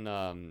thoughts on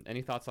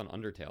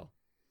Undertale?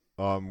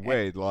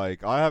 Wait,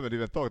 I haven't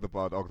even talked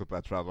about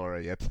Octopath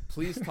Traveler yet.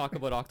 Please talk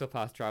about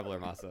Octopath Traveler,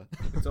 Masa.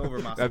 It's over,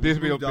 Masa. And this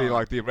will be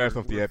like the rest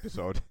of the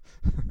episode.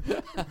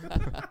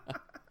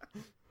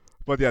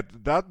 But yeah,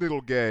 that little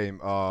game,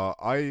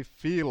 I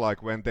feel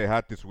like when they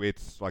had the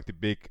Switch, like the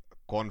big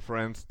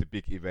conference, the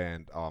big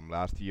event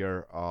last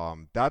year,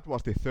 that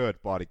was the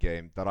third-party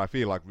game that I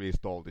feel like really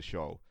stole the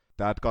show.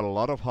 That got a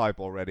lot of hype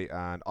already,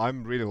 and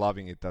I'm really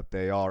loving it that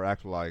they are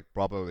actually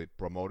properly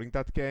promoting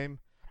that game.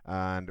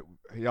 And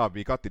yeah,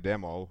 we got the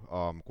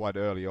demo quite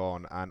early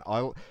on, and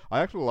I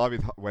actually love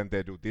it when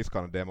they do this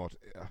kind of demos,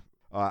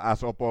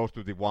 as opposed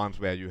to the ones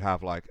where you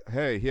have like,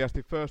 hey, here's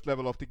the first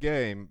level of the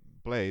game,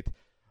 play it.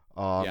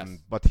 Yes.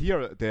 But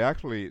here they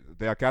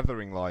are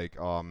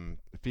gathering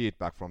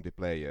feedback from the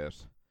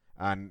players.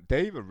 And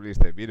they even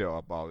released a video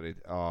about it,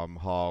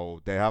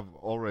 how they have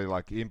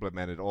already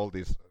implemented all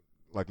these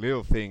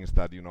little things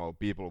that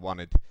people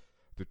wanted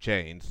to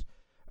change.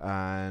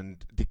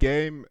 And the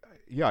game,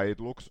 yeah,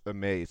 it looks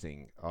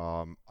amazing.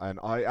 And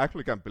I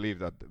actually can't believe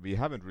that we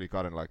haven't really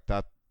gotten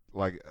that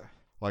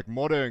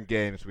modern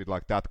games with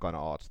that kind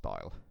of art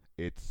style.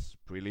 It's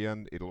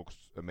brilliant. It looks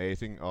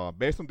amazing.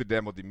 Based on the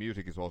demo, the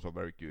music is also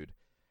very good,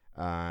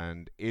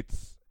 and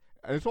it's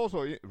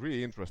also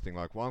really interesting.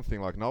 One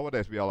thing,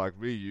 nowadays we are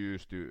really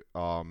used to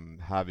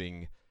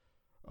having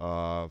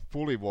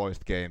fully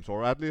voiced games,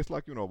 or at least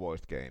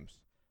voiced games.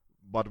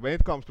 But when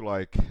it comes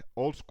to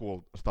old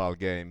school style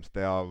games,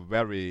 they are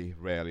very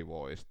rarely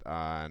voiced.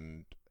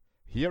 And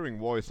hearing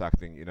voice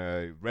acting in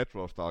a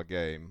retro style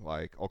game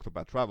like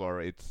Octopath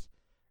Traveler,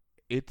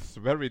 it's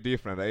very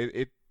different.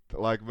 It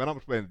when I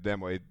was playing the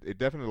demo, it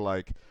definitely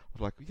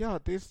was yeah,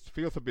 this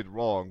feels a bit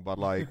wrong, but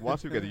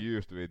once you get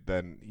used to it,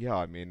 then yeah,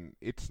 I mean,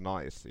 it's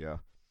nice, yeah.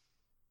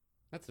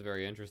 That's a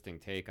very interesting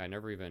take. I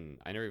never even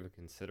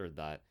considered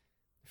that.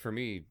 For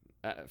me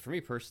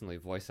personally,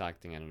 voice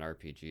acting in an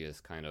RPG is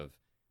kind of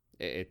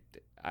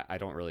I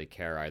don't really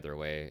care either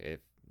way.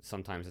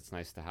 Sometimes it's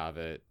nice to have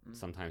it,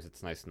 sometimes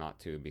it's nice not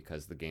to,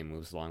 because the game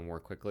moves along more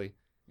quickly.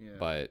 Yeah.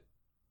 But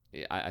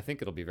I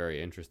think it'll be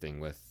very interesting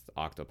with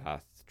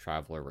Octopath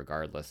Traveler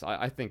regardless.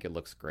 I think it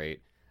looks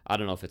great. I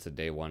don't know if it's a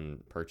day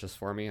one purchase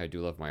for me. I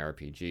do love my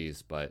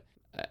RPGs, but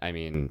I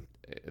mean,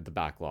 the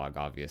backlog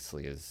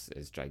obviously is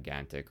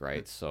gigantic,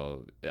 right?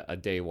 So a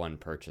day one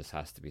purchase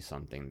has to be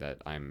something that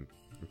I'm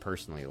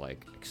personally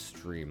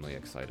extremely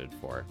excited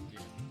for.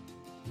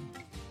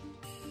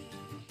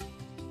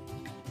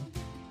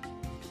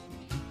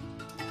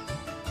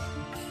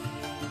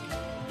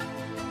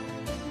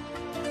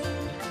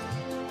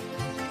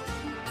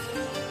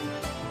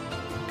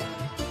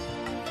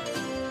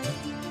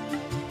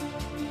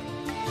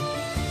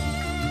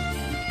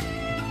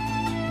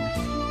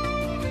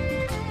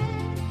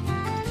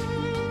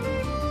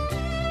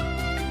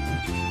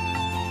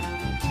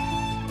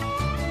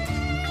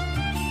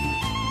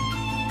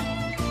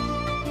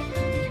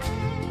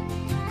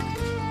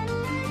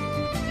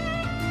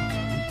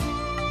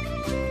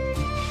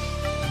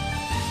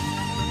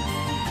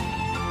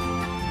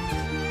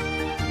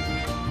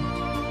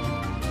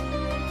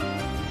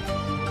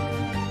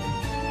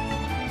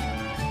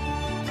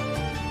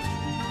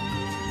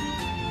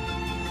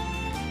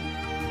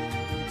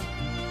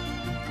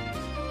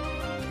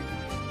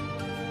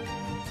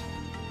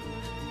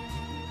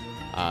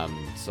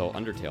 So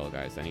Undertale,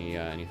 guys,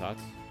 any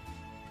thoughts?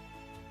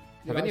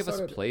 Yeah, Have any of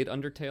us played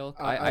Undertale?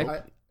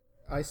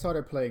 I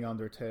started playing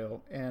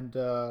Undertale, and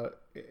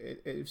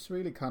it's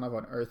really kind of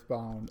an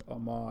Earthbound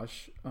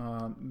homage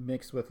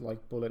mixed with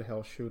like bullet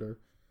hell shooter.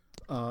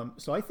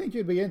 So I think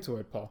you'd be into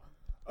it, Paul.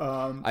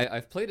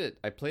 I've played it.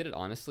 I played it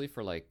honestly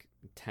for like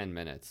 10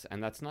 minutes,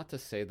 and that's not to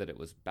say that it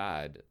was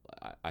bad.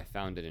 I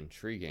found it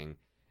intriguing.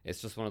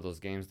 It's just one of those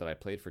games that I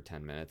played for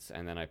 10 minutes,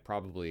 and then I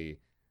probably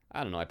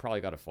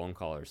got a phone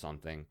call or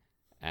something,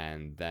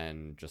 and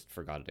then just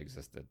forgot it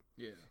existed.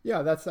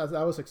 Yeah, that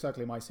was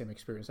exactly my same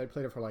experience. I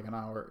played it for like an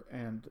hour,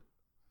 and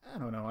I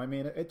don't know. I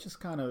mean, it just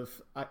kind of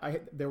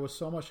there was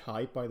so much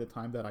hype by the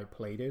time that I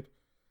played it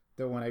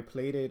that when I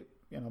played it,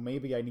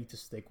 maybe I need to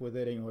stick with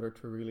it in order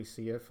to really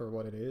see it for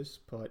what it is.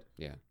 But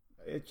yeah,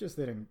 it just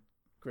didn't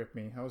grip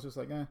me. I was just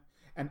like, eh.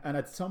 And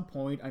at some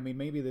point, I mean,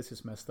 maybe this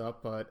is messed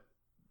up, but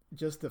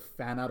just the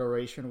fan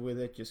adoration with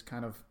it just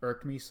kind of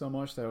irked me so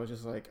much that I was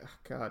just like, oh,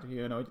 God,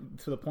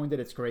 to the point that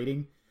it's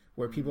grating,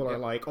 where people are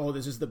like, oh,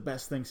 this is the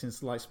best thing since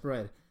sliced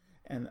bread.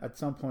 And at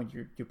some point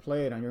you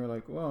play it and you're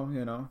like,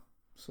 well,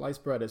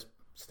 sliced bread is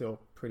still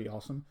pretty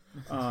awesome.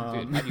 Dude, how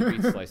do you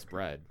beat sliced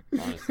bread,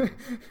 honestly?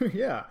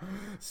 Yeah.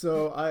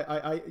 So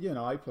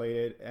I played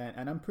it,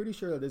 and I'm pretty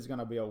sure that this is going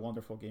to be a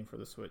wonderful game for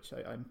the Switch.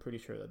 I'm pretty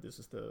sure that this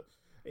is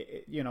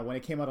when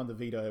it came out on the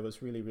Vita, it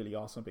was really, really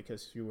awesome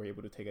because you were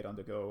able to take it on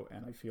the go,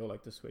 and I feel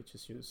like the Switch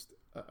is just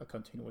a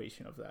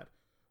continuation of that.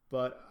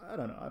 But I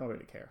don't know. I don't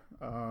really care.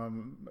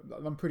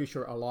 I'm pretty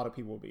sure a lot of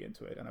people will be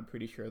into it, and I'm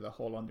pretty sure the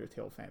whole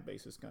Undertale fan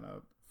base is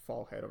gonna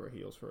fall head over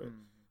heels for it.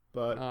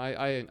 But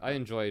I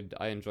enjoyed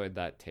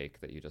that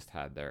take that you just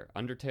had there.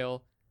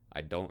 Undertale,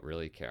 I don't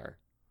really care.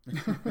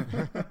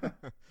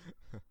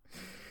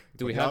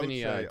 Do we have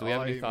any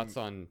thoughts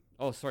on?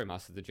 Oh, sorry,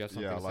 Masa. Did you have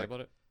something to say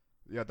about it?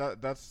 Yeah,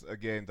 that's a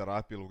game that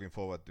I've been looking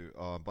forward to.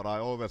 But I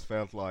always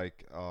felt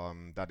like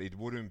that it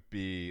wouldn't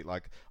be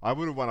like I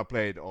wouldn't want to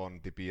play it on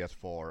the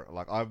PS4.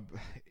 Like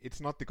it's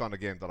not the kind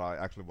of game that I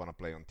actually want to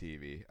play on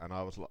TV. And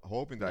I was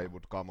hoping that it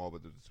would come over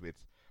to the Switch.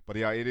 But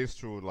yeah, it is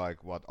true,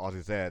 like what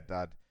Ozzy said,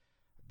 that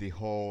the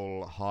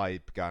whole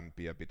hype can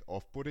be a bit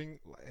off-putting.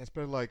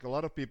 Especially like a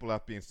lot of people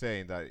have been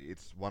saying that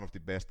it's one of the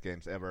best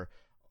games ever.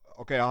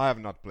 Okay, I have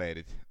not played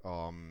it,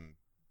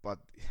 but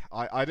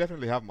I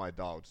definitely have my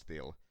doubts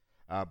still.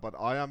 But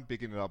I am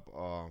picking it up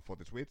for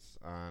the Switch,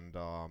 and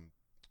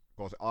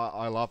because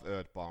I love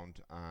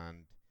Earthbound,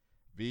 and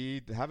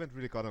we haven't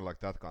really gotten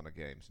like that kind of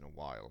games in a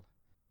while.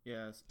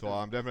 Yes. So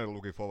I'm definitely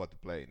looking forward to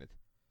playing it.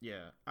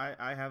 Yeah,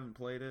 I haven't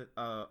played it.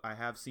 I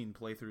have seen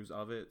playthroughs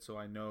of it, so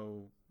I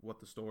know what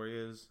the story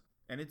is,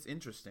 and it's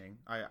interesting.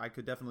 I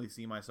could definitely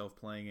see myself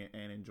playing it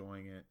and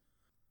enjoying it,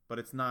 but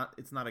it's not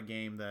a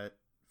game that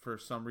for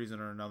some reason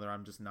or another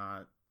I'm just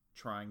not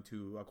trying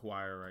to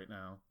acquire right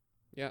now.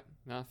 Yeah,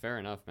 no, fair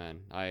enough,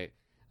 man. I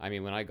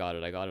mean, when I got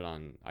it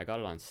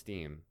on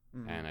Steam,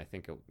 and I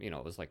think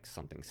it was like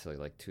something silly,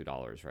 like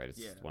 $2, right?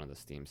 It's one of the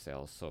Steam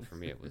sales. So for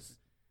me, it was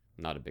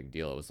not a big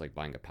deal. It was like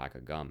buying a pack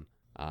of gum.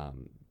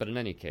 But in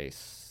any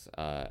case,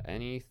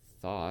 any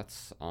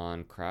thoughts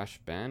on Crash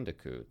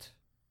Bandicoot?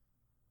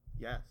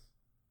 Yes.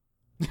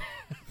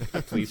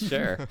 Please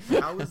share.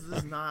 How is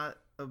this not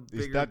a bigger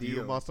deal? Is that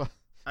you, Masa?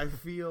 I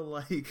feel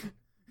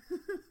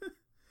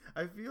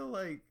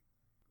like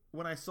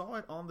when I saw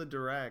it on the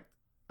Direct,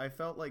 I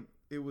felt like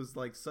it was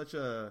like such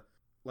a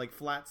like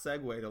flat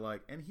segue to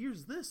like, and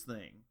here's this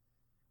thing.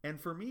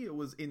 And for me, it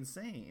was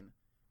insane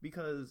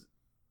because,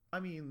 I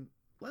mean,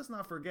 let's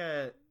not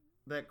forget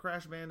that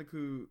Crash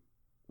Bandicoot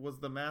was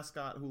the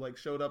mascot who like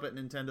showed up at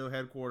Nintendo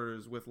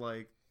headquarters with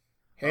like,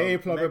 hey,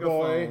 Plumber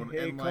Boy.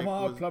 Hey, and, come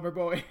on, Plumber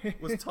Boy.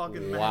 Was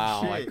talking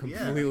wow, mad shit. I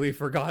completely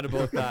forgot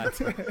about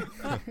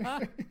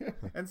that.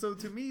 And so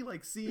to me,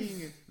 like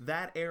seeing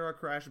that era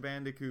Crash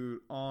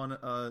Bandicoot on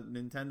a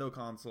Nintendo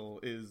console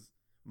is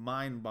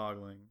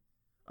mind-boggling.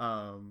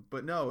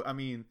 But no, I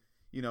mean,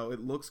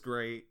 it looks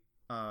great.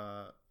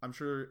 I'm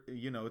sure,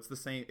 it's the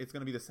same. It's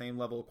going to be the same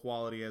level of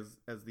quality as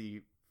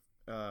the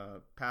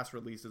past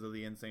releases of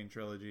the Insane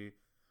Trilogy.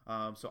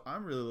 So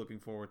I'm really looking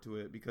forward to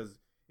it because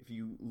if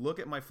you look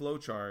at my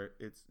flowchart,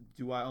 it's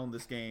do I own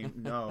this game?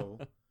 No.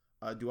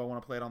 Do I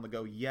want to play it on the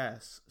go?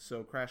 Yes.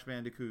 So Crash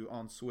Bandicoot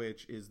on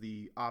Switch is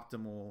the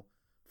optimal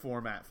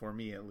format for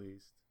me, at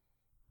least.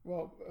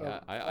 Well,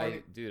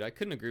 dude, I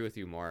couldn't agree with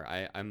you more.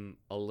 I'm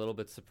a little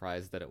bit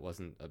surprised that it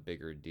wasn't a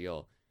bigger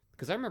deal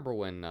because I remember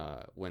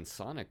when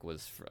Sonic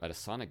a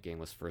Sonic game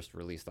was first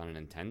released on a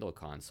Nintendo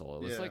console.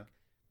 It was like,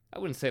 I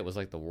wouldn't say it was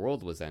like the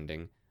world was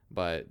ending,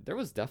 but there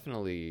was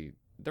definitely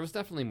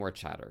more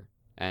chatter.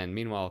 And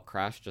meanwhile,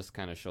 Crash just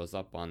kind of shows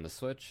up on the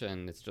Switch,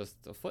 and it's just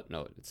a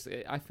footnote.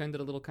 I find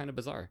it a little kind of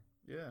bizarre.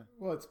 Yeah.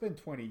 Well, it's been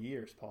 20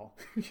 years, Paul.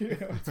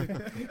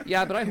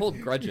 Yeah, but I hold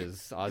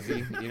grudges,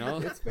 Ozzy.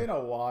 It's been a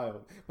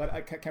while.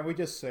 But can we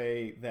just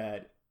say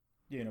that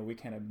we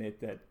can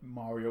admit that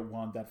Mario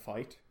won that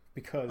fight?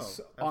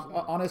 Because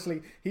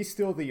honestly, he's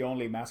still the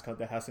only mascot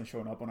that hasn't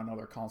shown up on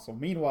another console.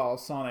 Meanwhile,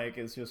 Sonic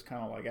is just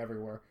kind of like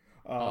everywhere.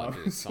 Oh,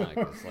 dude, Sonic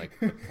is like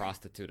the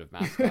prostitute of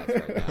mascots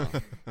right now.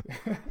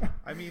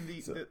 I mean,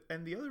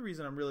 the other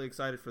reason I'm really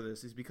excited for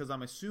this is because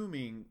I'm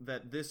assuming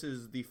that this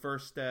is the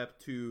first step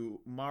to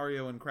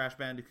Mario and Crash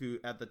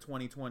Bandicoot at the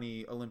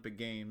 2020 Olympic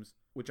Games,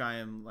 which I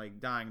am like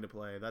dying to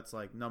play. That's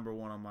like number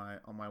one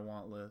on my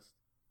want list.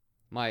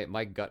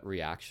 My gut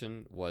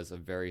reaction was a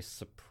very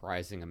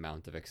surprising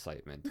amount of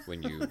excitement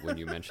when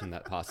you mentioned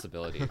that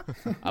possibility.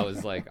 I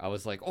was like,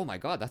 oh my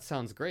god, that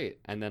sounds great.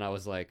 And then I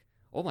was like,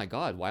 oh my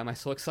god, why am I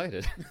so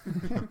excited?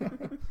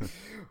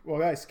 Well,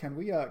 guys, can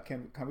we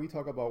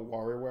talk about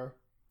WarioWare?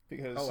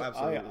 Because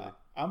absolutely.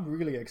 I'm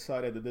really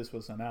excited that this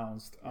was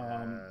announced.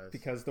 Yes.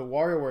 Because the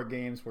WarioWare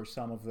games were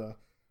some of the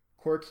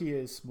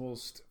quirkiest,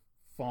 most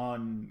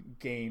fun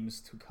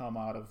games to come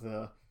out of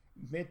the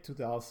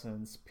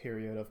mid-2000s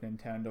period of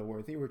Nintendo,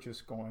 where they were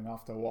just going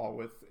off the wall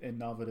with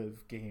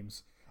innovative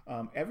games.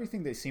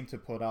 Everything they seemed to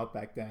put out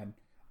back then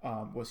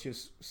was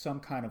just some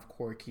kind of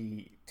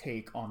quirky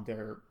take on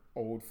their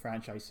old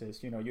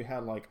franchises. You know, you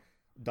had like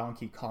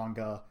Donkey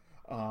Konga,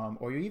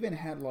 or you even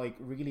had like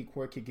really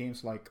quirky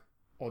games like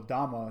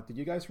Odama. Did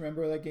you guys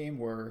remember that game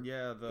where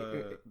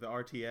the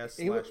RTS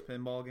 /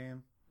 pinball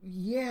game?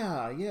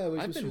 Yeah.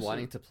 I've been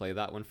wanting to play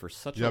that one for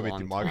such a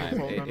long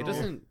time.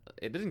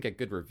 It didn't get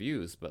good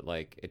reviews, but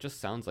like it just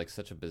sounds like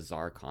such a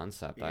bizarre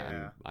concept.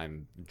 Yeah.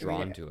 I'm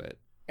drawn to it.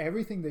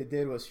 Everything they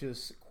did was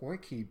just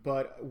quirky,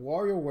 but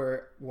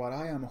WarioWare, what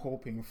I am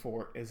hoping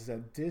for is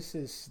that this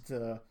is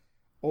the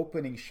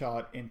opening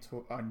shot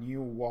into a new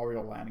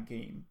Wario Land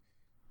game.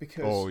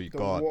 Because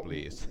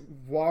please.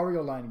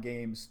 Wario Land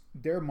games,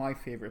 they're my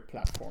favorite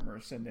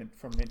platformers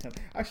from Nintendo.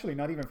 Actually,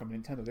 not even from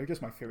Nintendo. They're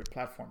just my favorite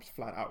platforms,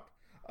 flat out.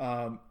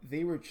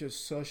 They were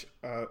just such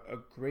a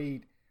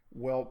great,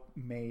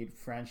 well-made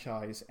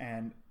franchise,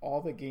 and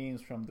all the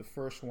games from the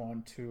first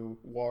one to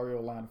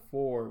Wario Land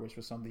 4, which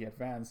was on the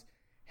Advance,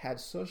 had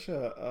such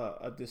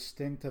a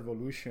distinct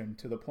evolution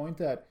to the point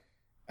that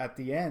at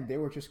the end they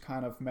were just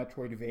kind of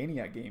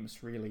Metroidvania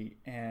games, really.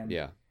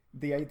 And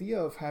the idea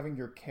of having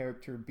your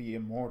character be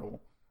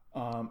immortal,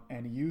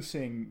 and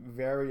using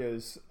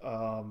various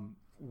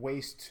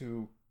ways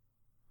to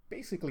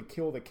basically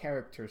kill the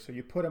character. So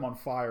you put him on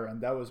fire, and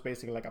that was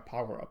basically like a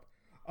power-up.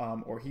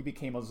 Or he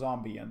became a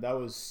zombie, and that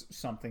was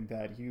something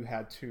that you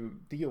had to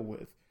deal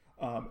with.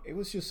 It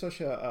was just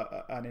such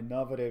an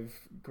innovative,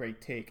 great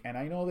take. And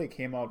I know they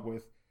came out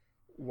with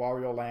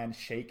Wario Land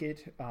Shake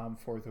It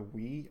for the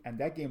Wii, and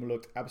that game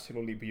looked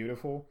absolutely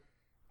beautiful.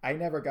 I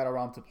never got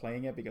around to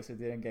playing it because it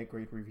didn't get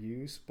great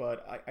reviews,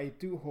 but I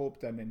do hope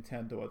that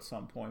Nintendo at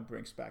some point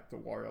brings back the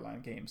Wario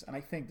Land games, and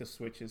I think the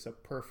Switch is a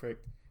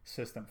perfect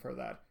system for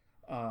that.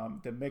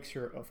 The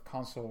mixture of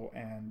console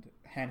and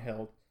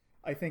handheld,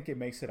 I think it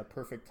makes it a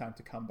perfect time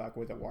to come back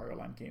with a Wario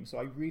Land game. So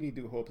I really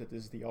do hope that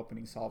this is the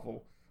opening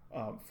salvo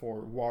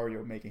for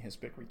Wario making his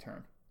big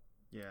return.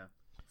 Yeah,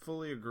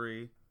 fully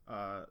agree.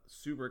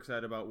 Super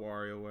excited about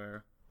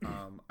WarioWare.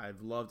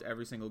 I've loved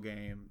every single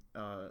game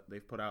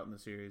they've put out in the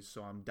series,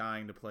 so I'm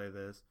dying to play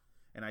this.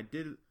 And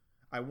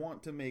I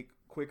want to make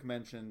quick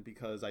mention,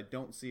 because I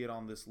don't see it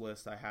on this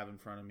list I have in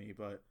front of me,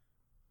 but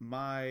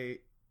my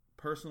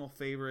personal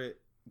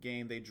favorite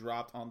game they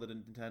dropped on the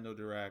Nintendo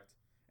Direct,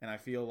 and I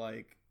feel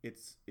like it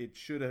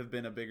should have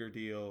been a bigger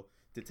deal.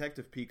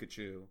 Detective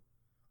Pikachu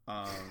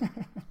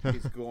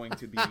is going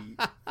to be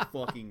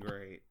fucking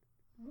great.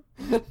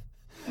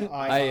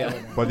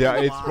 But yeah,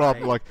 it's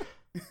probably like,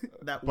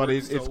 but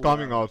it's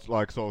coming out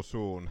like so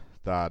soon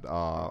that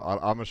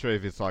I'm not sure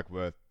if it's like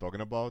worth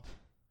talking about.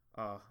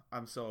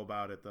 I'm so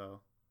about it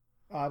though.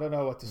 I don't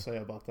know what to say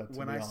about that.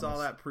 When I saw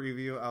that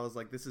preview, I was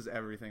like, this is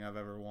everything I've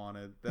ever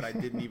wanted that I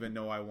didn't even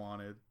know I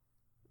wanted.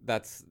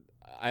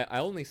 I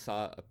only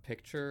saw a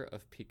picture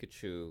of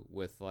Pikachu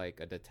with like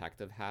a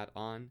detective hat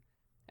on,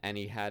 and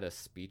he had a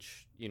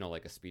speech,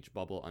 like a speech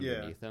bubble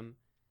underneath him.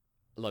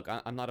 Look,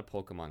 I'm not a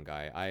Pokemon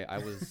guy. I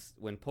was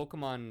when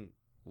Pokemon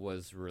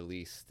was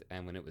released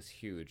and when it was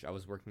huge, I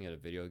was working at a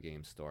video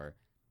game store,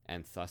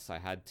 and thus I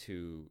had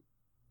to.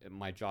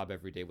 My job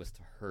every day was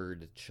to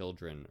herd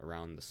children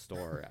around the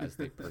store as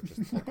they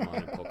purchased Pokemon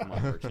and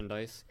Pokemon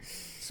merchandise.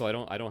 So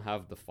I don't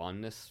have the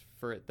fondness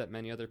for it that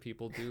many other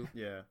people do.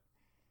 Yeah.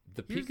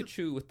 The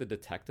Pikachu with the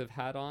detective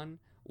hat on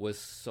was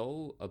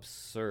so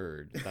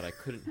absurd that I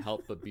couldn't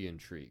help but be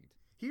intrigued.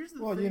 Here's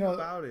the thing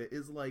about it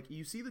is, like,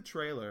 you see the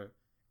trailer,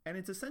 and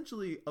it's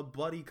essentially a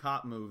buddy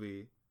cop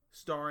movie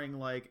starring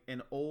like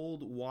an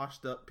old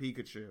washed up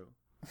Pikachu.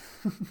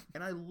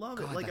 And I love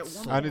it. Like, at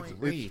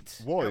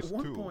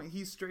one point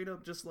he's straight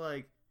up just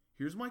like,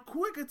 here's my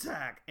quick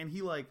attack, and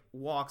he like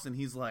walks and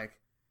he's like,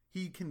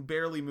 he can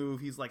barely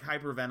move, he's like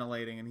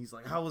hyperventilating, and he's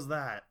like, how was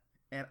that?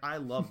 And I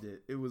loved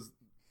it. It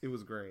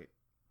was great.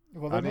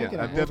 Well, they're making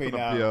a movie there's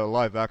gonna be a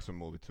live action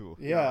movie too.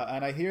 Yeah,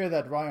 and I hear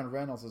that Ryan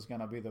Reynolds is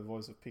gonna be the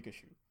voice of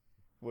Pikachu.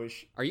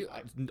 Which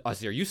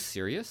Ozzy, are you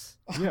serious?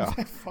 Yeah.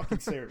 I'm fucking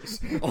serious.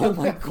 Oh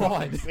my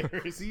god.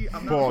 See,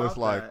 I'm not Paul is about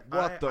like,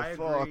 that. what the I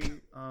fuck? Agree.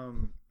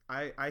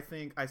 I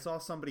think I saw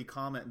somebody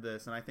comment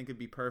this, and I think it'd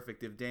be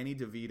perfect if Danny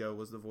DeVito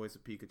was the voice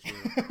of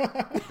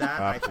Pikachu.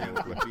 That I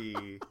think would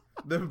be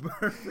The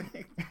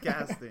perfect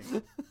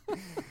casting.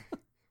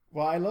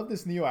 Well, I love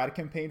this new ad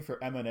campaign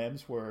for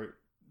M&M's where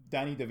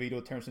Danny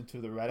DeVito turns into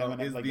the red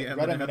M&M, like the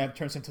red M&M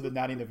turns into the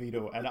Danny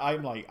DeVito, and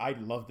I'm like, I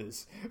love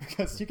this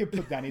because you can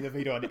put Danny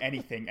DeVito on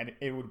anything and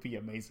it would be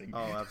amazing. Oh,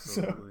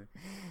 absolutely.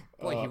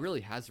 Boy, he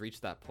really has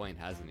reached that point,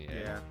 hasn't he?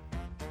 Yeah.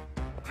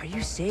 Are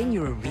you saying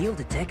you're a real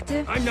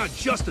detective? I'm not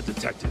just a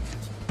detective.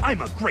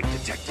 I'm a great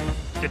detective.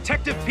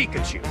 Detective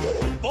Pikachu.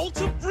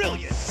 Bolts of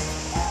brilliance.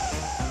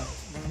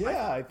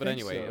 Yeah, I think But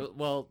anyway, so.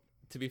 well,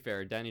 to be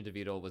fair, Danny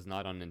DeVito was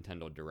not on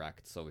Nintendo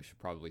Direct, so we should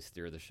probably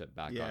steer the ship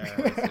back on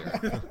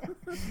course here.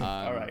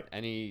 All right.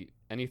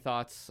 Any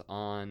thoughts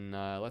on,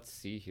 let's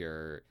see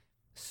here,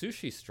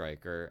 Sushi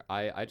Striker?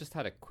 I just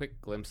had a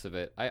quick glimpse of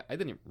it. I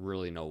didn't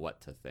really know what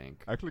to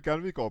think. Actually,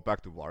 can we go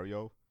back to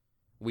Wario?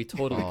 We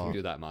totally can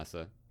do that,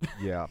 Masa.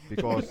 Yeah,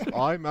 because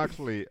I'm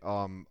actually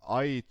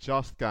I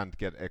just can't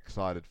get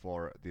excited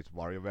for these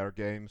WarioWare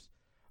games.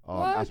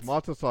 As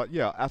much as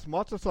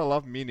I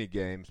love mini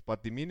games,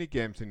 but the mini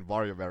games in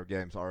WarioWare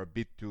games are a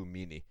bit too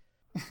mini.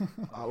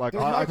 They're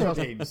micro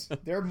games.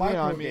 They're micro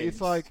yeah, I mean,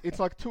 games. it's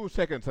like 2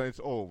 seconds and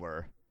it's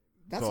over.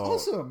 That's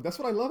awesome. That's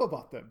what I love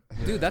about them.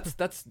 Dude,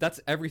 that's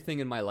everything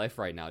in my life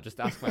right now. Just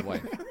ask my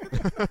wife.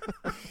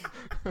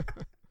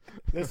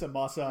 Listen,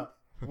 Masa,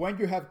 when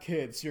you have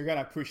kids, you're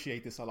gonna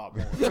appreciate this a lot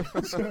more.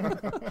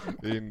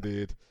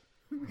 Indeed.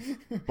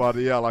 But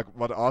yeah, like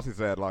what Ozzy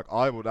said, like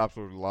I would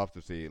absolutely love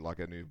to see like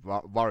a new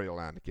Wario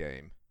Land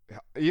game.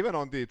 Even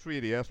on the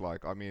 3DS,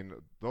 like I mean,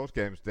 those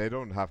games they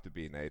don't have to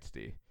be in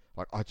HD.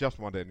 Like I just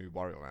want a new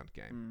Wario Land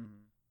game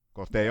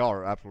because they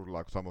are absolutely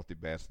like some of the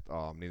best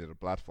Nintendo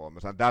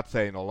platformers, and that's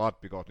saying a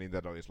lot because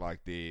Nintendo is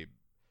like the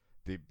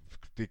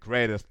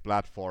greatest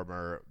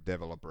platformer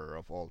developer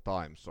of all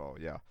time. So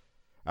yeah,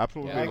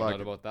 absolutely. Yeah, like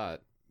not about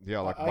that.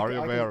 Yeah, like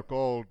WarioWare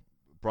Gold,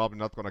 probably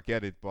not gonna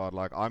get it, but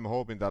like I'm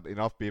hoping that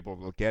enough people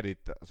will get it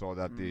so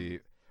that the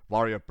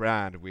Wario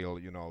brand will,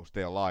 you know,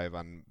 stay alive,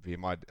 and we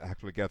might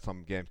actually get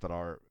some games that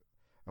are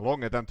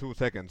longer than 2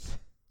 seconds.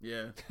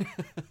 Yeah.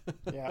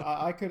 Yeah,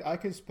 I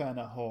could spend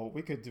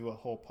we could do a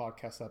whole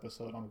podcast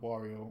episode on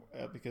Wario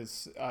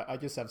because I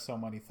just have so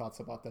many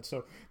thoughts about that.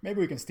 So maybe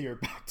we can steer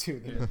back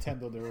to the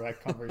Nintendo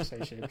Direct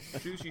conversation.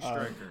 Sushi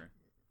Striker.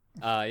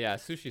 Yeah,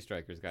 Sushi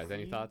Strikers, guys.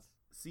 Any thoughts?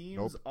 Seems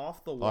Nope.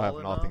 off the I have wall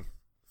enough nothing.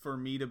 for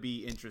me to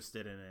be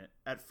interested in it.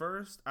 At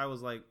first, I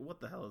was like,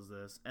 what the hell is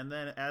this? And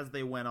then as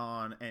they went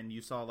on and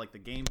you saw like the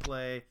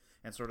gameplay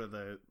and sort of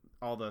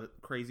all the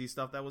crazy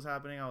stuff that was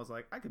happening, I was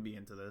like, I could be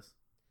into this.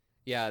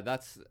 Yeah,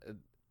 that's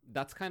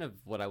kind of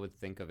what I would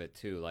think of it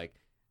too. Like,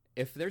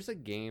 if there's a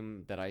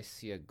game that I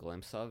see a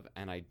glimpse of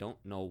and I don't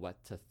know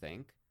what to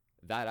think,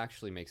 that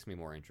actually makes me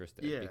more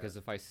interested. Yeah. Because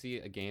if I see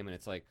a game and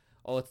it's like,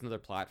 oh, it's another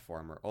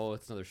platformer, oh,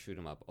 it's another shoot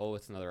 'em up, oh,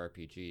 it's another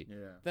RPG,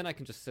 then I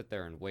can just sit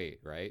there and wait,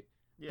 right?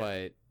 Yeah.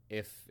 But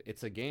if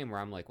it's a game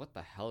where I'm like, what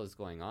the hell is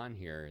going on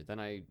here, then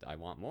I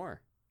want more.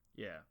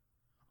 Yeah.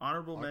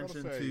 Honorable I gotta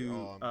mention say,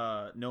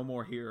 to No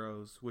More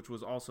Heroes, which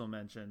was also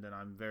mentioned, and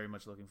I'm very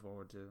much looking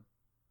forward to.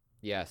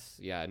 Yes,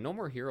 yeah, No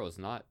More Heroes,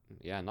 not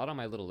on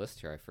my little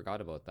list here. I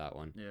forgot about that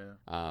one.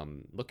 Yeah.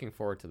 Looking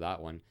forward to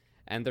that one.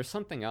 And there's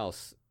something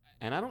else,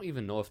 and I don't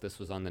even know if this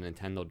was on the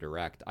Nintendo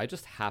Direct. I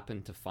just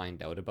happened to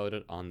find out about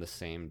it on the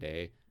same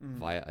day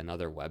via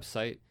another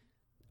website.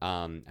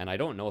 And I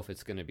don't know if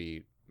it's going to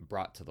be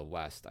brought to the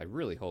West. I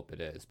really hope it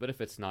is. But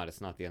if it's not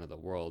the end of the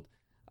world.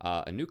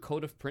 A new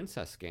Code of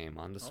Princess game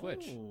on the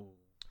Switch.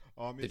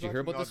 Oh. Did you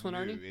hear about this one,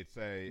 Arnie? It's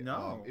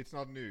No. it's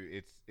not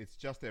new. It's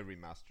just a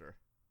remaster.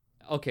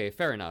 Okay,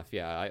 fair enough.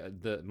 Yeah,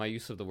 my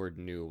use of the word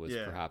 "new" was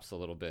Yeah. perhaps a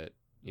little bit,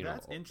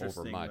 That's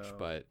interesting, over much. though.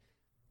 But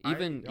I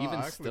even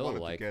actually still, wanted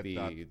to like get the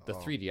that,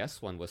 3DS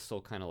one was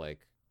so kind of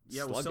like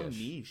Yeah, it sluggish. was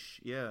so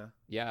niche. Yeah.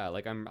 Yeah,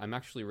 like I'm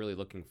actually really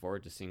looking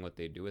forward to seeing what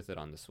they do with it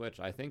on the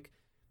Switch.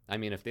 I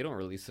mean, if they don't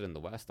release it in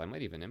the West, I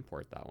might even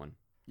import that one.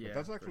 Yeah.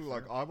 That's for actually sure.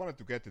 like I wanted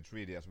to get the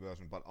 3DS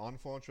version, but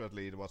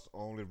unfortunately it was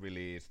only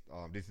released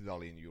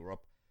digitally in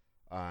Europe,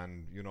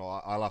 and you know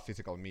I love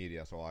physical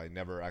media, so I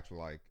never actually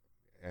like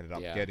ended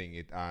up getting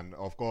it. And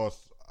of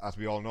course, as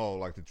we all know,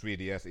 like the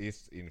 3DS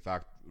is in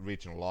fact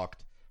region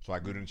locked, so I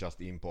couldn't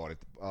just import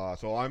it.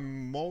 So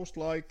I'm most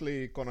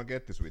likely gonna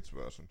get the Switch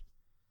version.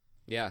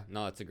 Yeah,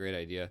 no, it's a great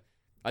idea.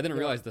 I didn't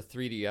realize the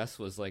 3DS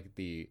was like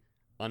the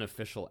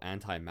unofficial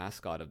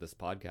anti-mascot of this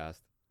podcast.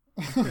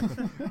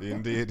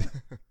 Indeed.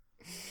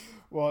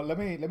 Well, let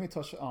me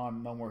touch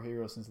on No More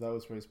Heroes since that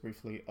was raised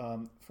briefly.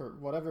 For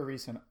whatever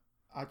reason,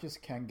 I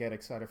just can't get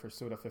excited for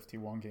Suda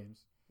 51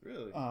 games.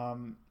 Really?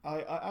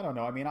 I don't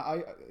know. I mean,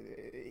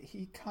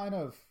 he kind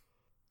of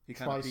He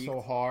kinda tries so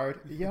peaked. hard.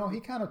 You know, he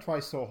kind of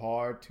tries so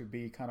hard to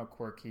be kind of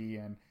quirky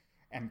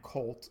and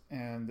cult,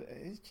 and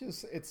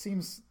it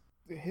seems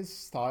his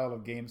style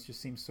of games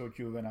just seems so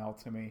juvenile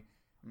to me.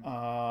 And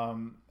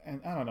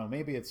I don't know.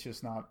 Maybe it's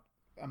just not.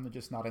 I'm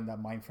just not in that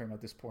mind frame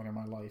at this point in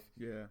my life.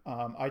 Yeah.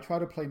 I tried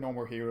to play No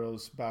More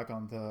Heroes back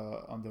on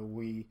the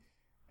Wii,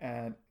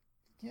 and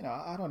you know,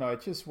 I don't know.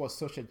 It just was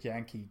such a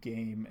janky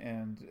game,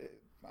 and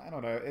I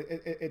don't know.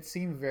 It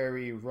seemed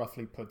very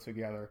roughly put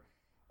together.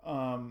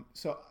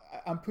 So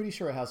I'm pretty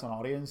sure it has an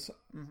audience.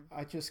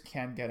 I just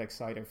can't get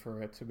excited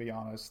for it, to be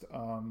honest.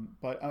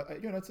 But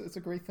it's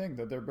a great thing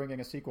that they're bringing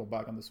a sequel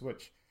back on the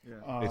Switch.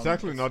 Yeah. It's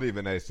actually not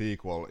even a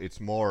sequel. It's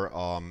more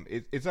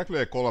it's actually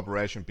a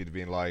collaboration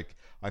between like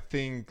I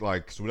think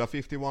like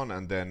Suda51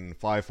 and then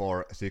 5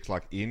 or 6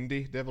 like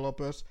indie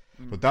developers.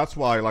 So that's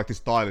why like the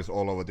style is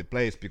all over the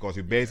place, because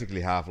you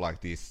basically have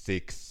like these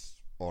 6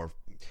 or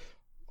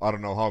I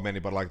don't know how many,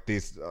 but like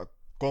these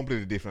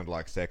completely different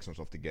like sections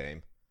of the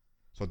game.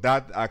 So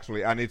that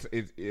actually, and it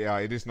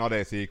is not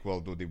a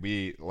sequel to the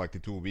Wii, like the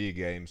 2 Wii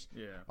games.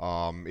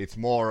 Yeah. It's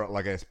more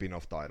like a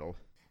spin-off title.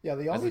 Yeah,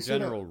 the As only a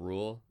general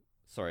rule,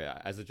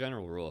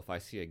 if I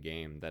see a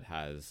game that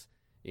has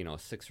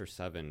 6 or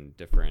 7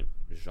 different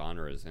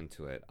genres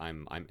into it,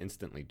 I'm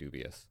instantly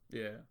dubious.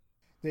 Yeah.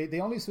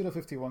 The only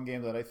Suda51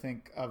 game that I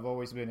think I've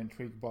always been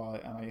intrigued by,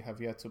 and I have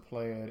yet to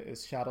play it,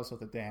 is Shadows of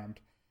the Damned.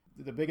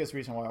 The biggest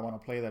reason why I want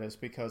to play that is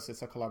because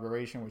it's a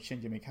collaboration with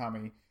Shinji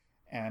Mikami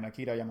and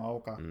Akira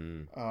Yamaoka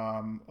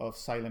of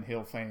Silent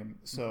Hill fame.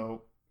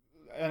 So,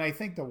 and I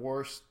think the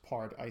worst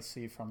part I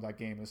see from that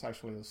game is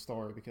actually the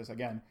story, because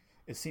again,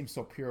 it seems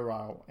so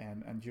puerile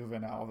and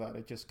juvenile that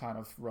it just kind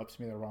of rubs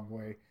me the wrong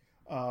way.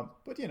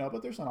 But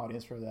there's an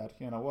audience for that.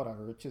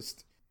 Whatever. It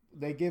just,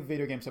 they give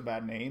video games a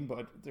bad name,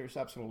 but there's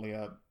absolutely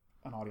an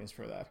audience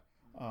for that.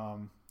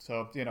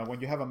 So when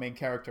you have a main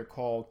character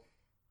called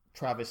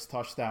Travis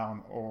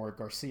Touchdown or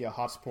Garcia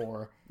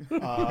Hotspur,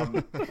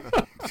 I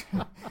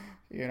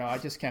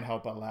just can't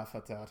help but laugh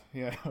at that.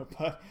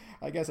 But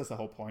I guess that's the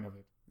whole point of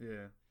it.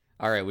 Yeah.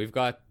 All right, we've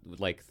got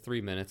like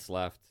 3 minutes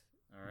left.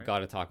 All right. Got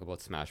to talk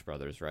about Smash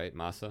Brothers, right,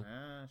 Masa?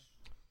 Smash.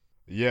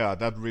 Yeah,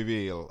 that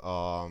reveal,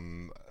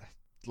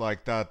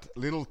 like that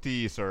little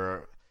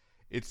teaser.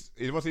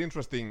 It was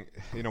interesting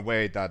in a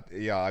way that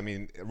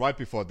right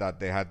before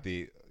that they had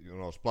the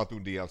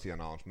Splatoon DLC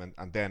announcement,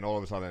 and then all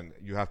of a sudden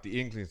you have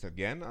the Inklings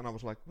again, and I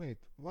was like, wait,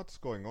 what's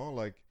going on?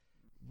 Like,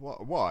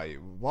 why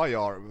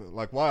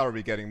are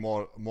we getting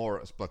more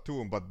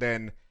Splatoon? But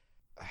then,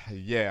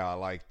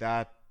 like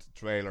that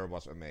trailer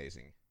was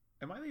amazing.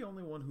 Am I the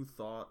only one who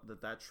thought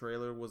that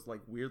trailer was like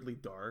weirdly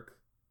dark?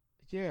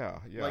 Yeah.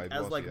 Like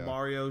as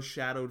Mario's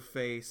shadowed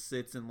face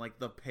sits in like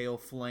the pale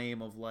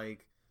flame of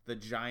like the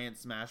giant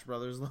Smash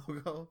Brothers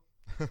logo.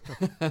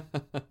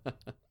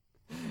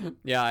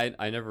 Yeah,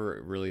 I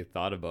never really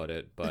thought about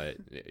it, but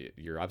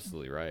you're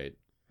absolutely right.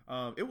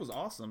 It was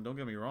awesome. Don't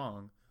get me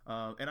wrong.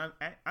 And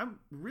I'm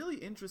really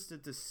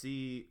interested to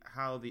see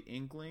how the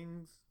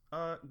Inklings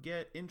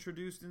get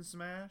introduced in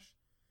Smash,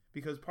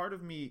 because part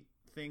of me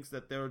thinks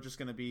that they're just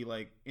going to be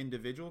like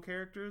individual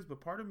characters, but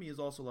part of me is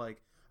also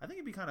like, I think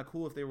it'd be kind of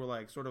cool if they were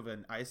like sort of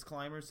an ice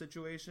climber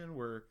situation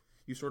where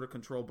you sort of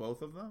control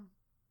both of them.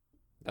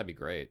 That'd be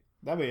great.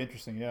 That'd be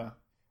interesting, yeah.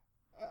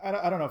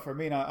 I don't know. For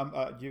me,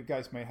 now, you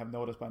guys may have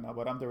noticed by now,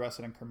 but I'm the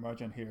resident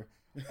curmudgeon here.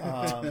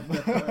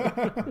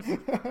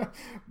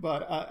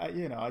 But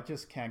I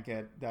just can't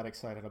get that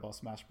excited about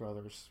Smash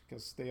Brothers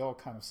because they all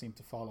kind of seem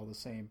to follow the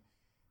same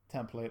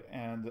template,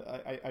 and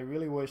I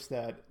really wish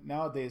that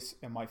nowadays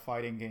in my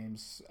fighting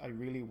games I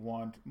really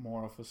want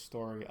more of a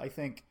story. I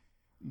think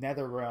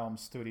NetherRealm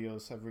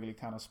Studios have really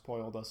kind of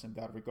spoiled us in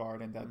that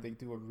regard, and that they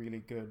do a really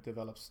good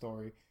developed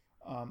story,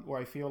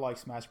 where I feel like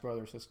Smash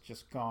Brothers has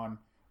just gone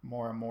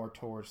more and more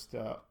towards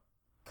the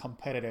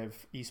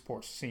competitive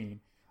esports scene,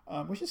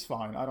 which is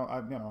fine. I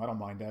don't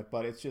mind that,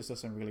 but it just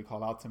doesn't really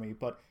call out to me.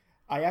 But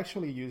I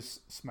actually use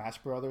Smash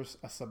Brothers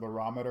as a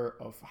barometer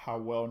of how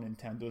well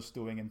Nintendo's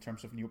doing in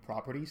terms of new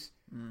properties.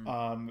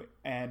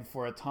 And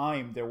for a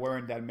time, there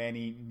weren't that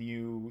many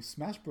new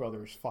Smash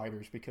Brothers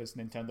fighters because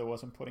Nintendo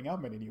wasn't putting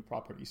out many new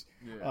properties.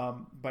 Yeah.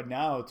 But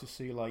now to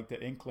see like the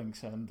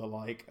Inklings and the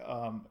like,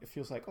 it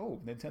feels like,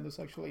 oh, Nintendo's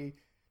actually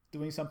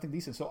doing something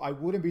decent. So I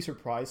wouldn't be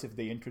surprised if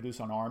they introduce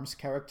an ARMS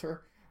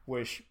character,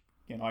 which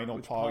I know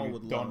Paul you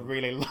don't love.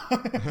 Really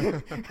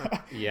like.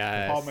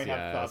 Yes, Paul may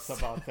have thoughts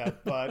about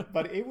that,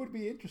 but it would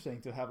be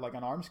interesting to have like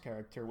an ARMS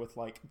character with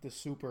like the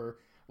super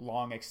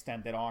long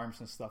extended arms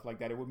and stuff like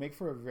that. It would make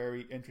for a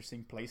very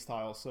interesting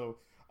playstyle. So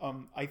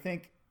I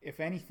think if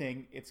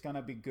anything, it's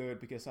gonna be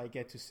good because I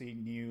get to see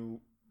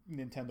new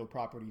Nintendo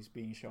properties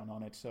being shown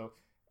on it. So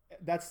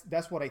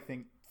that's what I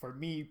think. For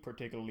me,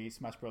 particularly,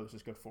 Smash Brothers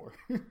is good for.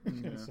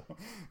 So.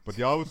 But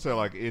yeah, I would say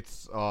like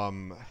it's I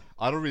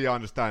don't really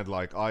understand.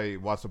 Like I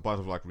watched a bunch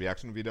of like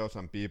reaction videos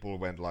and people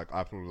went like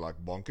absolutely like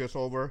bonkers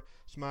over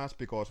Smash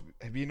because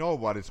we know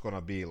what it's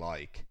gonna be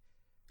like.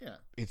 Yeah,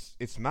 it's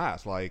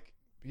Smash. Like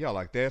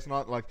like there's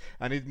not like,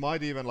 and it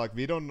might even like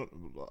we don't,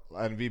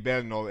 and we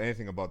barely know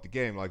anything about the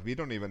game. Like we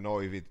don't even know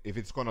if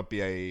it's gonna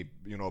be a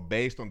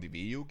based on the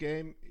Wii U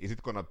game. Is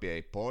it gonna be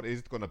a port? Is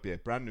it gonna be a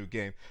brand new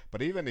game?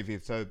 But even if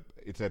it's a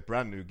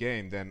brand new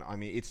game, then I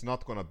mean it's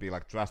not gonna be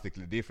like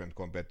drastically different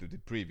compared to the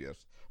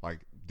previous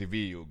like the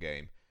Wii U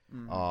game.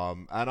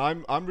 And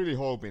I'm really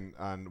hoping.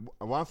 And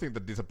one thing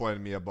that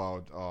disappointed me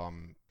about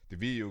the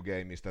Wii U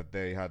game is that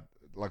they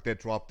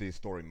dropped the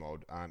story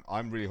mode, and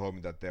I'm really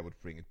hoping that they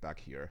would bring it back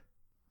here.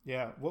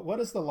 Yeah.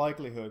 What is the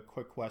likelihood,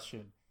 quick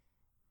question,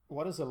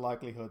 what is the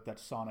likelihood that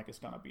Sonic is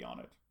gonna be on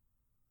it?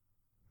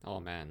 Oh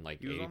man, like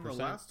He was 80%. on the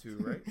last two,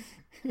 right?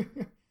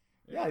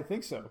 Yeah, I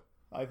think so.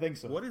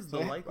 What is the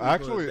likelihood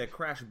Actually, that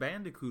Crash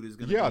Bandicoot is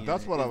going to be Yeah, in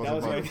that's it? what I was That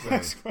was about my to say.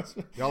 next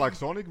question. Yeah, like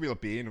Sonic will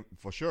be in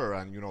for sure,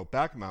 and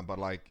Pac-Man. But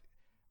like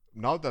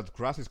now that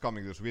Crash is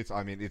coming to Switch,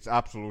 I mean, it's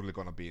absolutely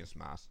gonna be in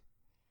Smash.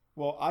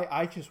 Well,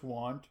 I just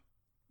want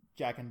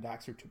Jack and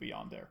Daxter to be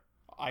on there.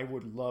 I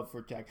would love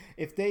for Jack.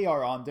 If they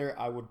are on there,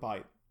 I would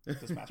buy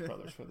the Smash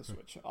Brothers for the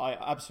Switch. I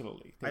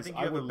absolutely. I think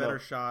you have a better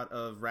shot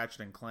of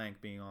Ratchet and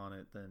Clank being on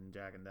it than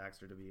Jack and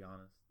Daxter, to be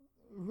honest.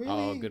 Really?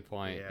 Oh, good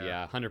point. Yeah.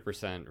 Yeah,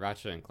 100%.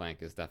 Ratchet and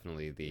Clank is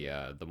definitely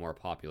the more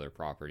popular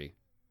property.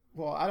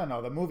 Well, I don't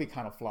know. The movie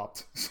kind of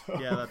flopped. So.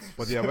 Yeah, that's.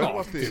 But yeah, when Oh,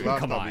 was the dude,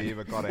 last come time on. we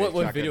even got a What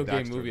Jack video and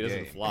game Daxter movie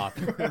doesn't game? flop?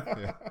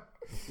 Yeah.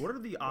 What are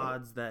the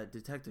odds that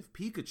Detective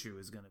Pikachu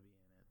is going to be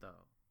in it,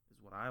 though? Is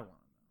what I want to know.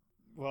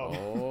 Well,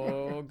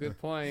 Oh, good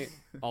point.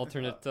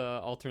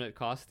 Alternate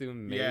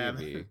costume, maybe.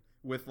 Yeah,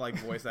 with like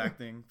voice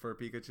acting for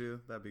Pikachu,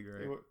 that'd be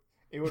great.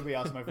 it would be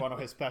awesome if one of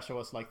his special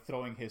was like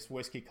throwing his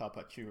whiskey cup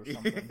at you or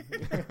something.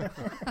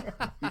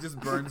 He just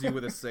burns you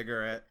with a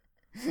cigarette.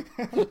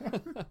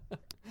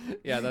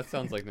 Yeah, that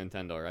sounds like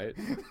Nintendo, right?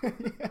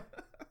 Yeah.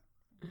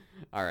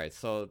 All right,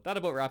 so that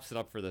about wraps it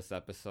up for this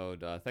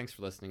episode. Thanks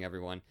for listening,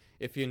 everyone.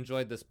 If you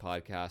enjoyed this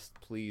podcast,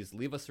 please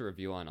leave us a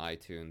review on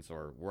iTunes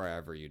or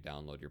wherever you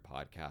download your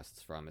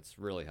podcasts from. It's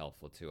really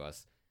helpful to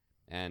us.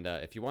 And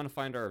if you want to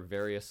find our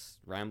various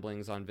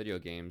ramblings on video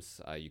games,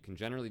 you can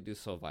generally do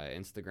so via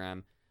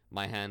Instagram.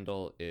 My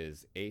handle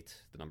is 8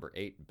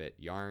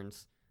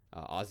 yarns.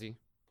 Ozzy?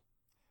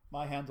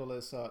 My handle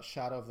is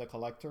Shadow of the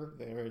Collector.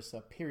 There is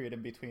a period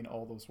in between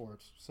all those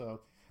words.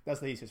 So that's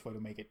the easiest way to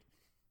make it.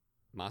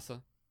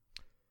 Masa?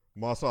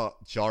 Masa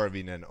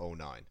Jarvinen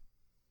 09.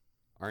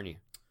 Arnie?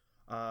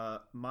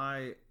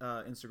 My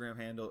Instagram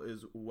handle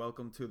is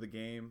welcome to the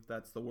game.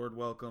 That's the word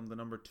welcome, the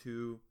number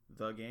 2,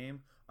 the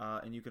game.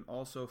 And you can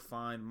also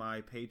find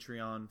my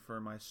Patreon for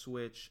my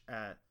Switch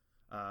at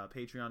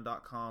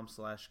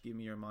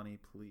patreon.com/givemeyourmoney,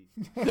 please.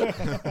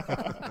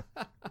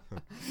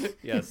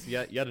 Yes,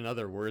 yet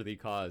another worthy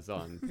cause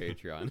on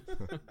Patreon.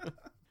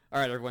 All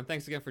right, everyone,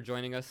 thanks again for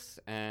joining us.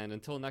 And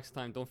until next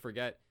time, don't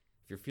forget,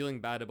 if you're feeling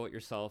bad about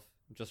yourself,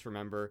 just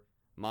remember,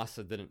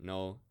 Masa didn't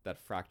know that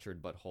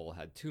fractured butthole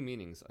had 2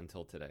 meanings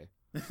until today.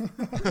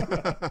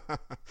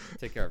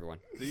 Take care, everyone.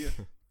 See ya.